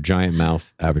aperture, giant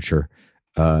mouth aperture.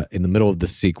 In the middle of the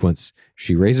sequence,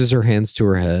 she raises her hands to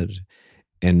her head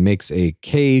and makes a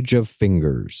cage of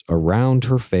fingers around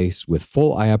her face with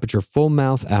full eye aperture, full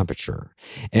mouth aperture.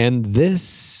 And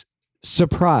this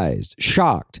surprised,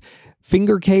 shocked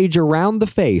finger cage around the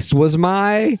face was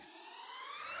my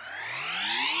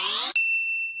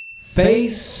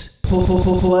Face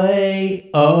play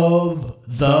of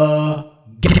the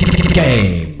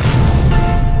game.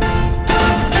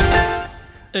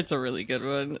 It's a really good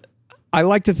one. I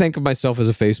like to think of myself as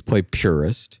a faceplay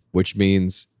purist, which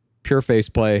means pure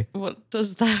faceplay. What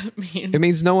does that mean? It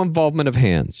means no involvement of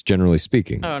hands, generally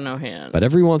speaking. Oh, no hands. But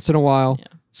every once in a while,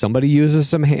 somebody uses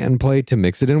some hand play to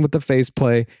mix it in with the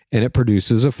faceplay, and it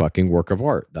produces a fucking work of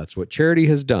art. That's what Charity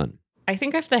has done. I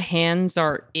think if the hands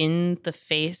are in the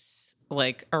face,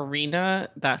 like arena,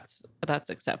 that's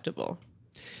acceptable.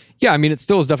 Yeah, I mean, it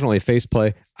still is definitely a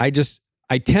faceplay. I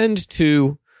tend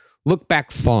to look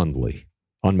back fondly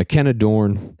on McKenna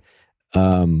Dorn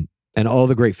and all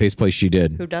the great faceplays she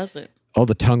did. Who does it? All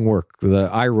the tongue work, the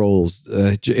eye rolls.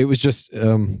 It was just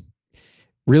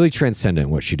really transcendent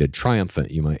what she did.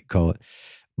 Triumphant, you might call it.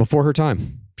 Before her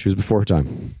time. She was before her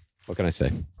time. What can I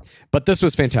say? But this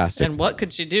was fantastic. And what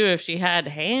could she do if she had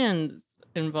hands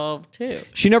involved too?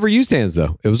 She never used hands,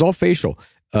 though. It was all facial.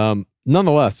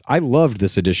 Nonetheless, I loved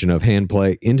this addition of hand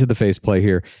play into the face play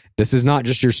here. This is not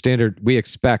just your standard, we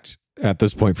expect at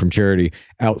this point from Charity,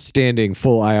 outstanding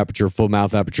full eye aperture, full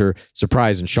mouth aperture,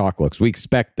 surprise and shock looks. We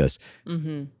expect this.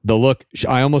 Mm-hmm. The look,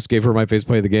 I almost gave her my face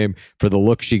play of the game for the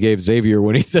look she gave Xavier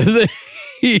when he said that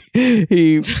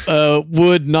he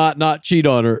would not cheat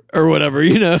on her or whatever,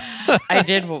 you know. I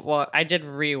did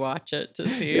rewatch it to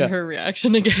see her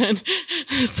reaction again.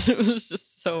 It was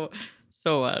just so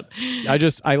odd.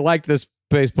 I liked this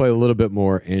face play a little bit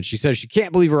more, and she says she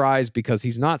can't believe her eyes because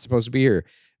he's not supposed to be here,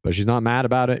 but she's not mad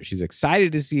about it. She's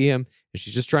excited to see him, and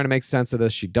she's just trying to make sense of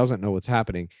this. She doesn't know what's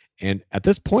happening, and at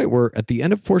this point, we're at the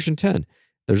end of portion 10.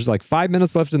 There's like 5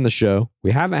 minutes left in the show.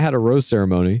 We haven't had a rose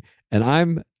ceremony, and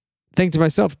I'm thinking to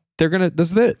myself,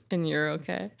 this is it. And you're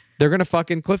okay. They're gonna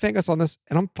fucking cliffhang us on this,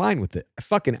 and I'm fine with it. I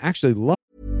fucking actually love.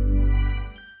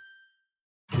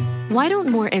 Why don't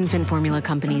more infant formula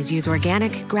companies use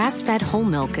organic, grass-fed whole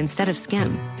milk instead of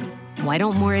skim? Why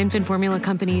don't more infant formula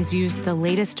companies use the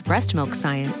latest breast milk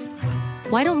science?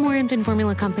 Why don't more infant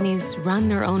formula companies run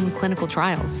their own clinical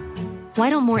trials? Why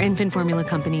don't more infant formula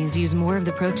companies use more of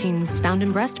the proteins found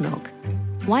in breast milk?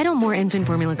 Why don't more infant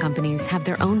formula companies have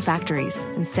their own factories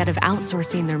instead of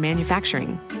outsourcing their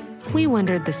manufacturing? We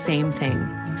wondered the same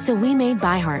thing. So we made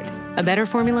ByHeart, a better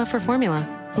formula for formula.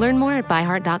 Learn more at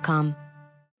byheart.com.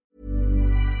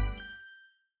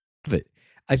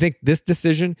 I think this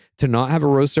decision to not have a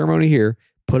rose ceremony here,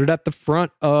 put it at the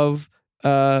front of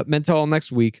Mental next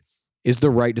week, is the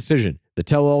right decision. The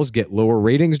tell-alls get lower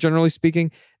ratings, generally speaking.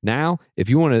 Now, if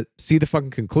you want to see the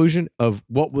fucking conclusion of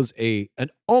what was an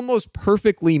almost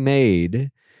perfectly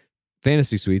made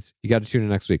Fantasy Suites, you got to tune in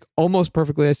next week. Almost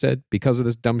perfectly, I said, because of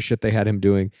this dumb shit they had him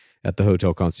doing at the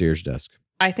hotel concierge desk.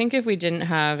 I think if we didn't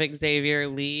have Xavier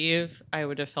leave, I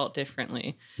would have felt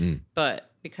differently. But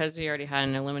because we already had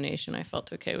an elimination, I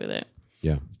felt okay with it.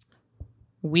 Yeah.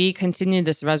 We continued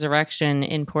this resurrection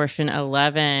in portion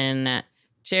 11.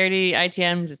 Charity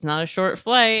ITMs, it's not a short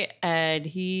flight. And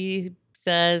he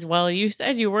says, well, you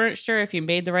said you weren't sure if you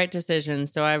made the right decision.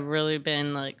 So I've really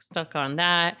been like stuck on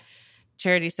that.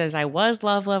 Charity says, I was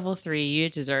love level 3. You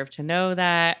deserve to know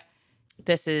that.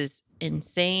 This is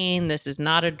insane. This is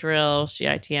not a drill. She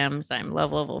ITMs, I'm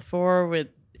love level 4 with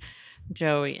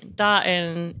Joey and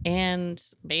Dotton, and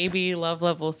maybe love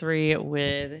level 3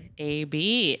 with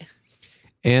AB.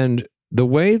 And the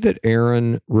way that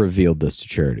Aaron revealed this to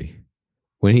Charity,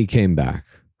 when he came back,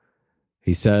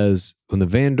 he says, when the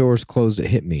van doors closed, it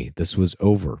hit me. This was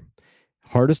over.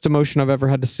 Hardest emotion I've ever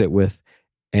had to sit with.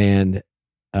 And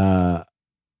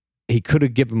he could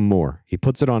have given more. He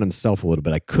puts it on himself a little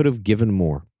bit. I could have given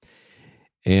more.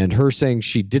 And her saying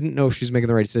she didn't know if she's making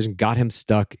the right decision got him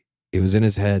stuck. It was in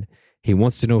his head. He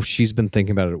wants to know if she's been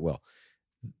thinking about it well.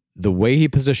 The way he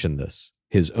positioned this,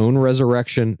 his own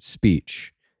resurrection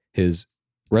speech, his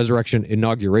resurrection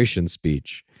inauguration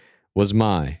speech, was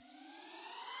my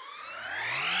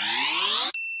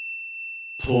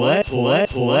Play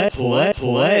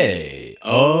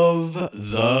of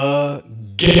the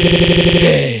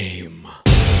game.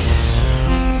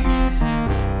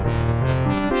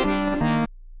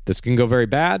 This can go very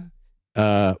bad.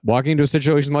 Walking into a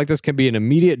situation like this can be an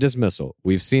immediate dismissal.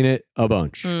 We've seen it a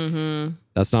bunch. Mm-hmm.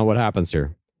 That's not what happens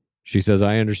here. She says,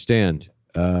 I understand.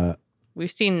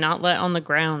 We've seen not let on the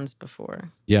grounds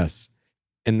before. Yes.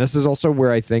 And this is also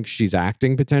where I think she's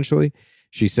acting potentially.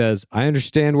 She says, I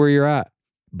understand where you're at,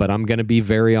 but I'm going to be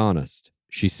very honest.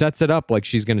 She sets it up like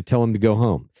she's going to tell him to go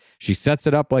home. She sets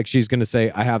it up like she's going to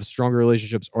say, I have stronger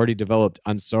relationships already developed.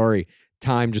 I'm sorry.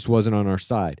 Time just wasn't on our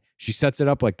side. She sets it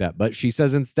up like that. But she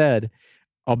says instead,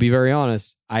 I'll be very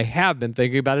honest. I have been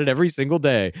thinking about it every single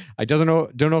day. I don't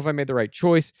know if I made the right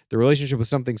choice. The relationship was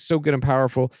something so good and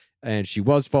powerful, and she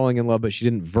was falling in love, but she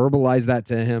didn't verbalize that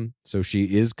to him. So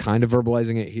she is kind of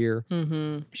verbalizing it here.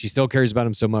 Mm-hmm. She still cares about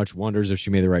him so much, wonders if she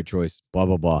made the right choice, blah,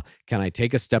 blah, blah. Can I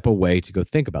take a step away to go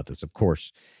think about this? Of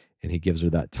course. And he gives her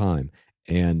that time.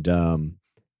 And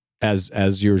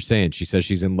as you were saying, she says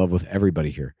she's in love with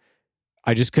everybody here.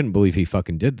 I just couldn't believe he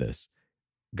fucking did this.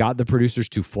 Got the producers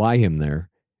to fly him there,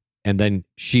 and then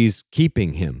she's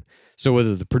keeping him. So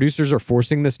whether the producers are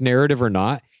forcing this narrative or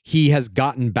not, he has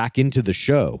gotten back into the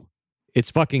show. It's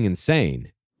fucking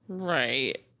insane.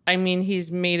 Right. I mean,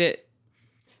 he's made it.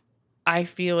 I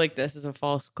feel like this is a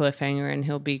false cliffhanger and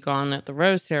he'll be gone at the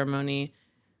rose ceremony.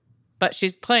 But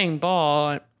she's playing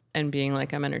ball and being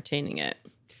like, I'm entertaining it.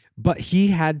 But he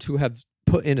had to have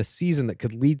put in a season that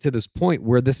could lead to this point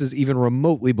where this is even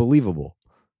remotely believable.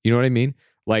 You know what I mean?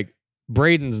 Like,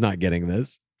 Braden's not getting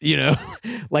this, you know?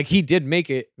 Like, he did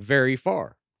make it very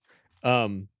far.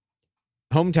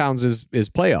 Hometowns is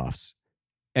playoffs.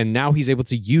 And now he's able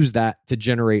to use that to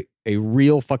generate a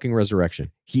real fucking resurrection.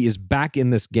 He is back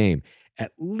in this game,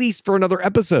 at least for another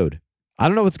episode. I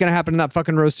don't know what's going to happen in that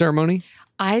fucking rose ceremony.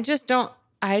 I just don't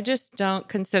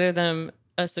consider them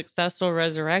a successful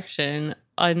resurrection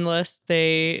unless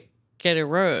they get a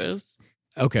rose.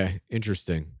 Okay,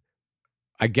 interesting.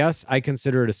 I guess I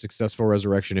consider it a successful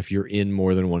resurrection if you're in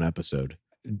more than one episode.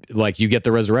 Like, you get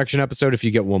the resurrection episode if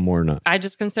you get one more or not. I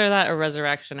just consider that a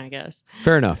resurrection, I guess.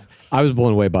 Fair enough. I was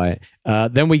blown away by it.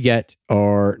 Then we get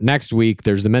our next week.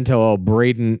 There's the Mentel.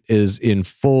 Braden is in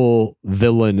full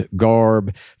villain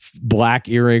garb, black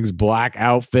earrings, black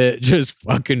outfit, just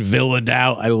fucking villained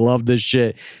out. I love this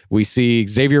shit. We see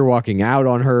Xavier walking out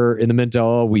on her in the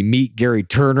Mentel. We meet Gary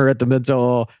Turner at the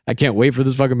Mentel. I can't wait for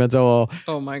this fucking Mentel.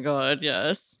 Oh my God,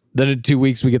 yes. Then in 2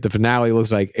 weeks, we get the finale. It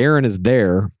looks like Aaron is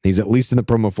there. He's at least in the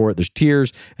promo for it. There's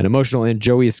tears, an emotional end.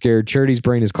 Joey is scared. Charity's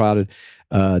brain is clouded.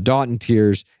 Dot in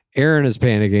tears. Aaron is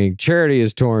panicking. Charity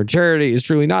is torn. Charity is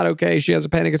truly not okay. She has a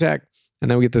panic attack.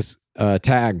 And then we get this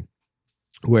tag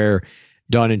where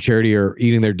Dawn and Charity are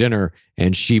eating their dinner,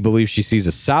 and she believes she sees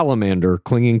a salamander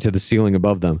clinging to the ceiling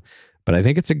above them. But I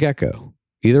think it's a gecko.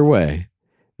 Either way,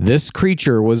 this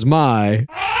creature was my...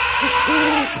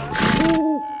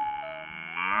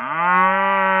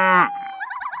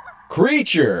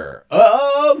 Creature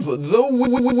of the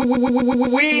week.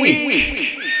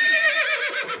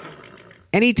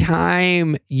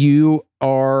 Anytime you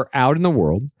are out in the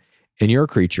world and you're a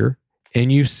creature and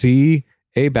you see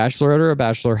a bachelorette or a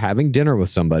bachelor having dinner with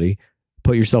somebody,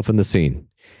 put yourself in the scene.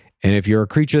 And if you're a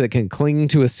creature that can cling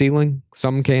to a ceiling,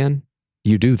 some can,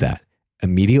 you do that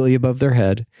immediately above their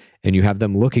head, and you have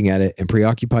them looking at it and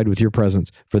preoccupied with your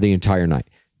presence for the entire night.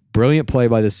 Brilliant play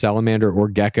by this salamander or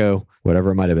gecko,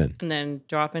 whatever it might have been. And then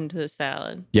drop into the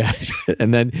salad. Yeah.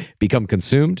 And then become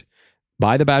consumed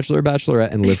by the bachelor or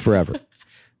bachelorette and live forever.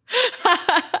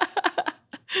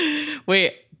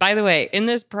 Wait, by the way, in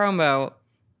this promo,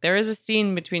 there is a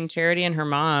scene between Charity and her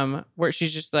mom where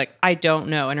she's just like, I don't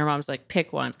know. And her mom's like,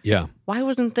 pick one. Yeah. Why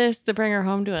wasn't this to bring her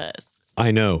home to us?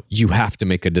 I know. You have to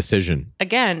make a decision.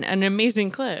 Again, an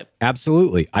amazing clip.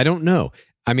 Absolutely. I don't know.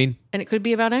 I mean... And it could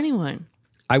be about anyone.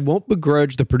 I won't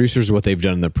begrudge the producers what they've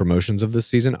done in the promotions of this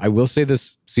season. I will say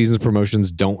this season's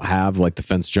promotions don't have like the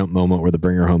fence jump moment where they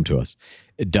bring her home to us.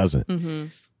 It doesn't. Mm-hmm.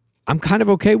 I'm kind of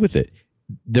okay with it.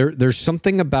 There's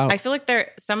something about... I feel like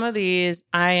some of these,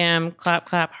 I am clap,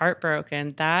 clap,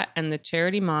 heartbroken. That and the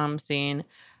Charity mom scene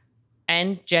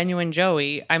and Genuine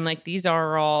Joey, I'm like, these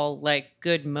are all like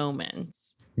good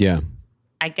moments. Yeah.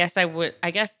 I guess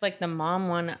like the mom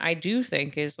one, I do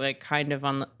think is like kind of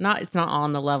it's not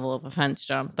on the level of a fence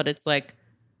jump, but it's like,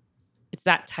 it's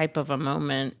that type of a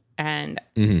moment. And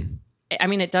I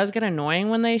mean, it does get annoying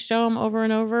when they show them over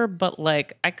and over, but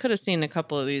like I could have seen a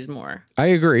couple of these more. I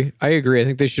agree. I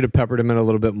think they should have peppered him in a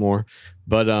little bit more.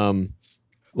 But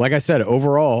like I said,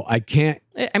 overall, I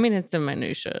mean, it's a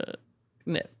minutia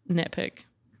nitpick.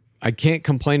 I can't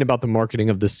complain about the marketing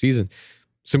of this season.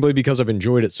 Simply because I've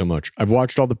enjoyed it so much. I've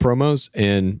watched all the promos,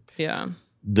 and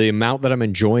the amount that I'm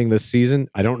enjoying this season,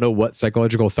 I don't know what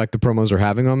psychological effect the promos are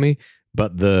having on me,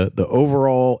 but the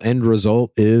overall end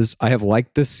result is I have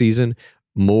liked this season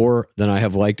more than I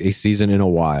have liked a season in a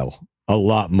while. A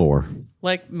lot more.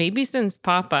 Like maybe since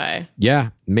Popeye. Yeah,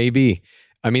 maybe.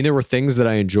 I mean, there were things that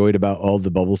I enjoyed about all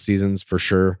the bubble seasons for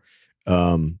sure.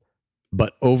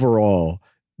 But overall,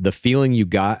 the feeling you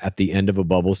got at the end of a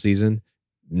bubble season,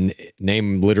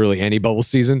 name literally any bubble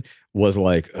season, was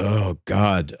like, oh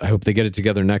God, I hope they get it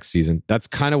together next season. That's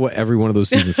kind of what every one of those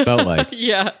seasons felt like.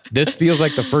 Yeah. This feels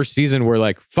like the first season where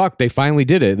like, fuck, they finally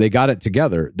did it. They got it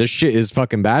together. This shit is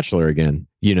fucking Bachelor again,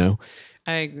 you know?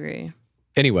 I agree.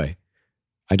 Anyway,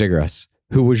 I digress.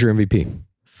 Who was your MVP?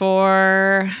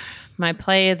 For my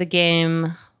play of the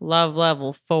game, love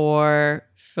level 4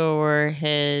 for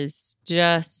his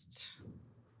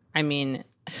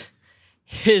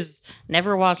his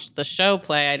never watched the show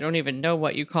play. I don't even know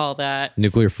what you call that.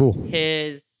 Nuclear Fool.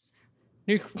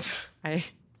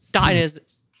 Dot is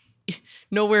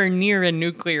nowhere near a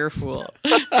nuclear fool.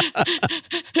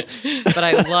 But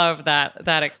I love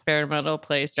that experimental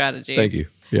play strategy. Thank you.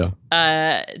 Yeah.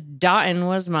 Dotton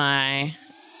was my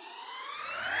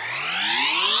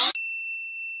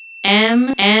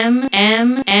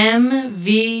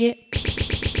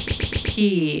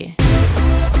MVP.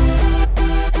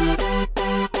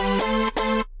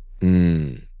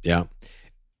 Yeah.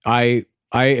 I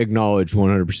acknowledge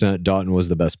 100% Dotton was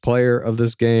the best player of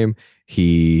this game.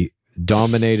 He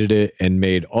dominated it and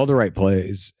made all the right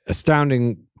plays,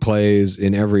 astounding plays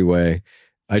in every way.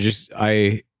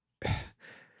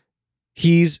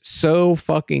 He's so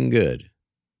fucking good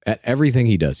at everything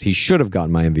he does. He should have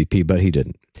gotten my MVP, but he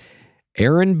didn't.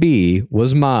 Aaron B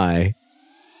was my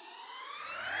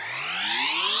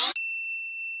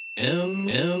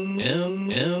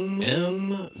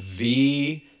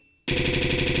MVP.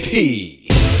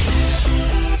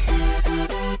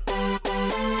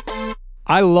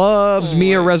 I loves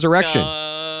Mia Resurrection.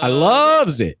 I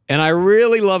loves it. And I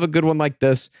really love a good one like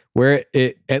this where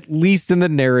it at least in the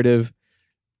narrative,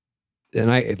 and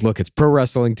it's pro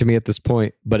wrestling to me at this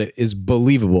point, but it is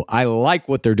believable. I like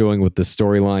what they're doing with this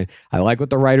storyline. I like what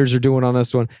the writers are doing on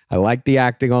this one. I like the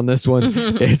acting on this one.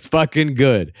 It's fucking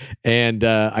good. And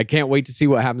I can't wait to see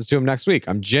what happens to him next week.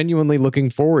 I'm genuinely looking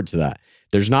forward to that.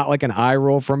 There's not like an eye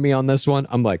roll from me on this one.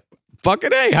 I'm like,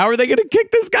 fucking A, how are they going to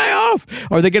kick this guy off?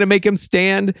 Are they going to make him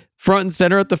stand front and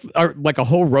center at like a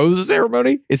whole rose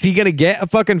ceremony? Is he going to get a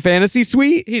fucking fantasy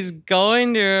suite? He's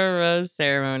going to a rose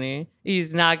ceremony.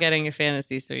 He's not getting a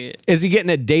fantasy suite. Is he getting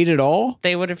a date at all?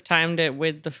 They would have timed it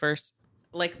with the first,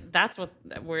 like that's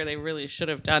where they really should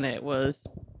have done it was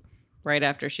right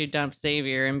after she dumped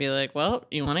Xavier and be like, well,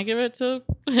 you want to give it to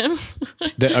him?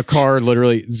 A car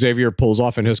literally, Xavier pulls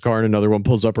off in his car and another one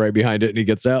pulls up right behind it and he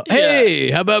gets out. Hey,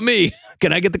 how about me?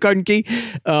 Can I get the card and key?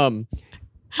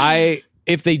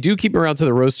 If they do keep him around to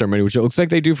the rose ceremony, which it looks like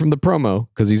they do from the promo,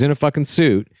 because he's in a fucking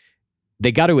suit,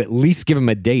 they got to at least give him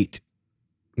a date.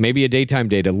 Maybe a daytime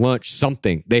date, a lunch,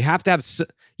 something. They have to have,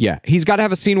 he's got to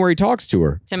have a scene where he talks to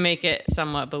her. To make it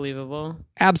somewhat believable.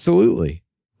 Absolutely.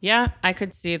 Yeah, I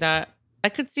could see that. I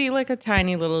could see like a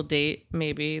tiny little date,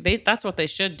 maybe. That's what they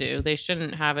should do. They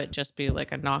shouldn't have it just be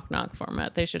like a knock-knock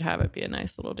format. They should have it be a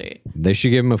nice little date. They should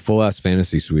give him a full-ass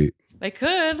fantasy suite. They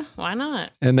could. Why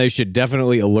not? And they should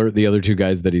definitely alert the other two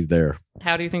guys that he's there.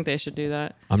 How do you think they should do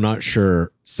that? I'm not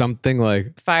sure. Something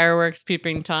like... Fireworks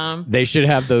peeping Tom. They should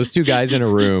have those two guys in a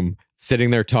room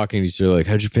sitting there talking to each other like,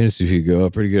 how'd your fantasy suite go?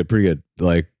 Oh, pretty good.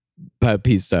 Like...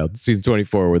 Pete style, season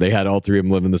 24, where they had all three of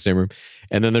them live in the same room.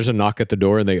 And then there's a knock at the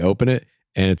door and they open it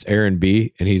and it's Aaron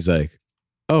B. And he's like,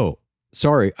 oh,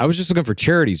 sorry, I was just looking for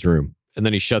Charity's room. And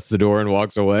then he shuts the door and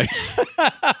walks away.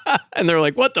 And they're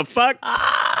like, what the fuck?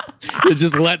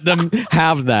 Just let them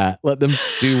have that. Let them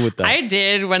stew with that. I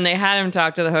did when they had him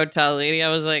talk to the hotel lady. I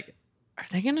was like, are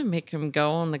they going to make him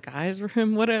go in the guy's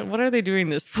room? What are they doing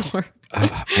this for?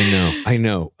 I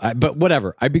know. But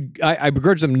whatever. I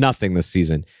begrudge them nothing this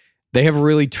season. They have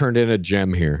really turned in a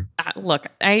gem here. Look,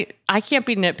 I can't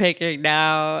be nitpicking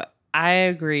now. I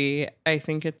agree. I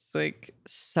think it's like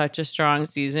such a strong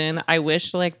season. I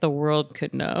wish like the world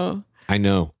could know. I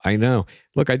know.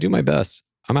 Look, I do my best.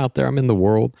 I'm out there. I'm in the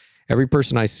world. Every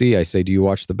person I see, I say, do you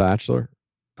watch The Bachelor?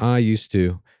 I used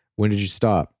to. When did you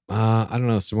stop? I don't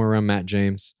know. Somewhere around Matt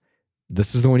James.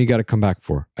 This is the one you got to come back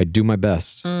for. I do my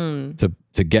best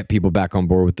to get people back on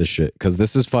board with this shit. Because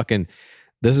this is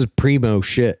primo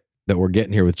shit that we're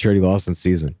getting here with Charity Lawson's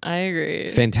season. I agree.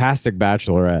 Fantastic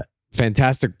Bachelorette.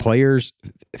 Fantastic players.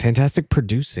 Fantastic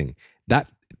producing. That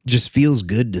just feels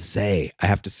good to say. I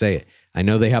have to say it. I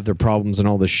know they have their problems and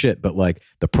all this shit, but like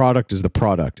the product is the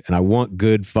product. And I want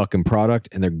good fucking product.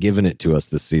 And they're giving it to us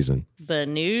this season. The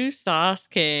new Sauce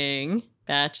King.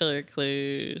 Bachelor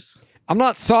clues. I'm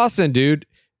not saucing, dude.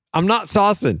 I'm not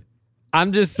saucing.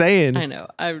 I'm just saying. I know.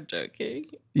 I'm joking.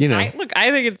 You know.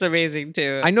 I think it's amazing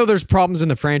too. I know there's problems in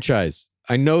the franchise.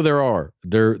 I know there are.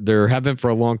 There have been for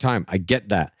a long time. I get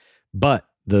that. But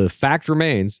the fact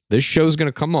remains, this show's going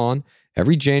to come on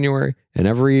every January and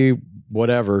every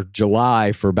whatever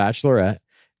July for Bachelorette.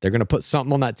 They're going to put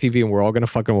something on that TV and we're all going to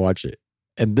fucking watch it.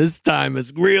 And this time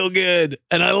it's real good.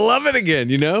 And I love it again,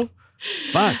 you know?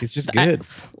 Fuck, it's just good.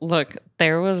 Look,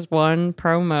 there was one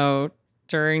promo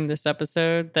during this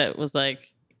episode that was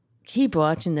like, keep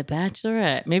watching The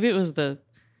Bachelorette. Maybe it was the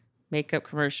makeup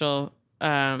commercial. But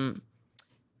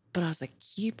I was like,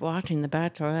 keep watching The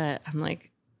Bachelorette. I'm like,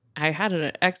 I had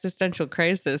an existential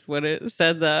crisis when it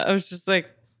said that. I was just like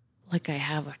I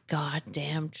have a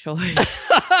goddamn choice.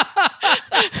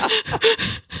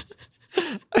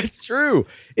 It's true.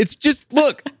 It's just,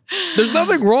 look, there's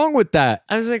nothing wrong with that.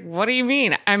 I was like, what do you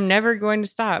mean? I'm never going to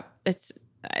stop.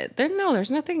 There's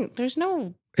nothing.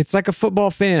 It's like a football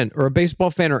fan or a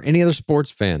baseball fan or any other sports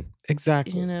fan.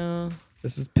 Exactly. You know,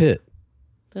 this is Pitt.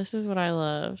 This is what I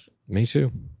love. Me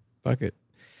too. Fuck it.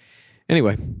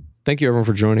 Anyway, thank you everyone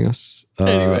for joining us.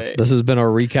 Anyway. This has been our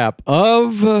recap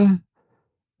of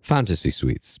Fantasy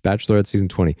Suites, Bachelorette Season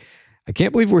 20. I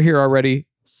can't believe we're here already.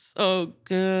 So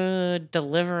good.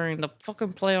 Delivering. The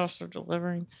fucking playoffs are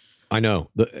delivering. I know.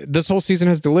 This whole season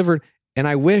has delivered, and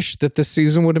I wish that this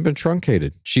season would have been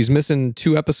truncated. She's missing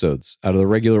 2 episodes out of the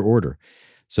regular order.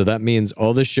 So that means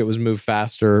all this shit was moved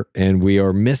faster, and we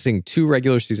are missing 2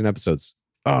 regular season episodes.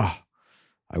 Oh,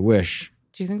 I wish.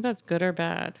 Do you think that's good or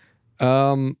bad?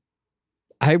 I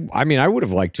mean, I would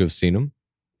have liked to have seen them.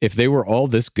 If they were all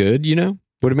this good, you know,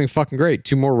 would have been fucking great.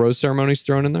 2 more rose ceremonies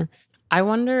thrown in there. I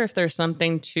wonder if there's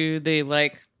something to the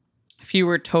like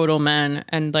fewer total men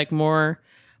and like more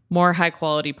high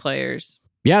quality players.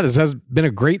 Yeah, this has been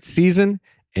a great season,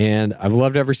 and I've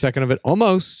loved every second of it,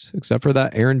 almost, except for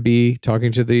that Aaron B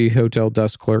talking to the hotel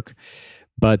desk clerk.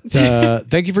 But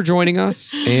thank you for joining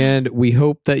us, and we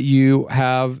hope that you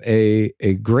have a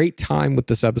great time with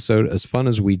this episode, as fun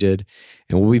as we did.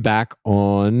 And we'll be back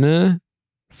on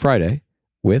Friday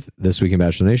with This Week in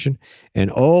Bachelor Nation.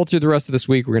 And all through the rest of this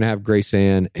week, we're going to have Grace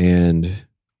Ann and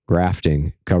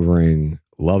Grafting covering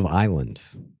Love Island.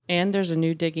 And there's a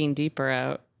new Digging Deeper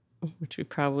out, which we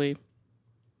probably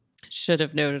should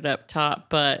have noted up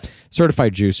top, but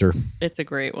Certified Juicer. It's a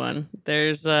great one.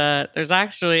 There's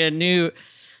actually a new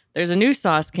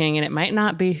Sauce King, and it might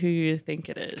not be who you think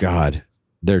it is. God,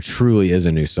 there truly is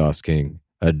a new Sauce King,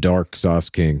 a dark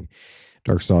Sauce King,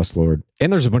 dark Sauce Lord.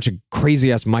 And there's a bunch of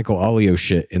crazy ass Michael Olio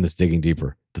shit in this Digging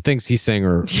Deeper. The things he's saying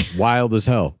are wild as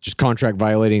hell, just contract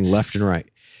violating left and right.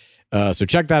 So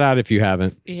check that out if you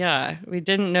haven't. Yeah, we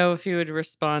didn't know if he would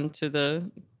respond to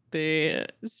the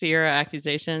Sierra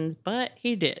accusations, but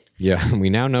he did. Yeah, we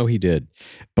now know he did.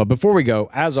 But before we go,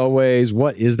 as always,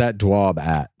 what is that dwab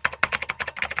at?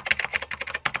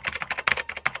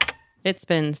 It's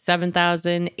been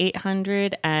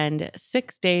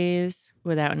 7,806 days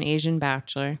without an Asian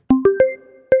bachelor.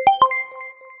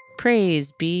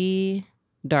 Praise be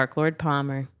Dark Lord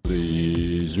Palmer.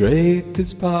 Please rate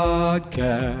this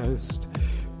podcast.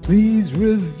 Please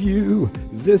review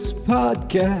this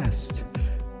podcast.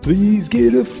 Please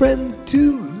get a friend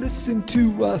to listen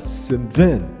to us, and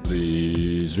then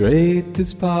please rate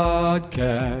this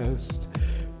podcast.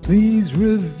 Please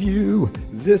review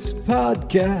this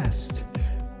podcast.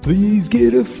 Please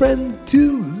get a friend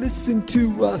to listen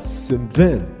to us, and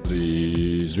then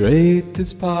please rate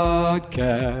this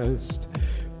podcast.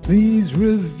 Please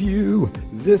review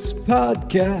this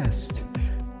podcast.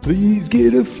 Please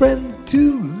get a friend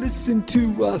to listen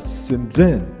to us, and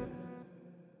then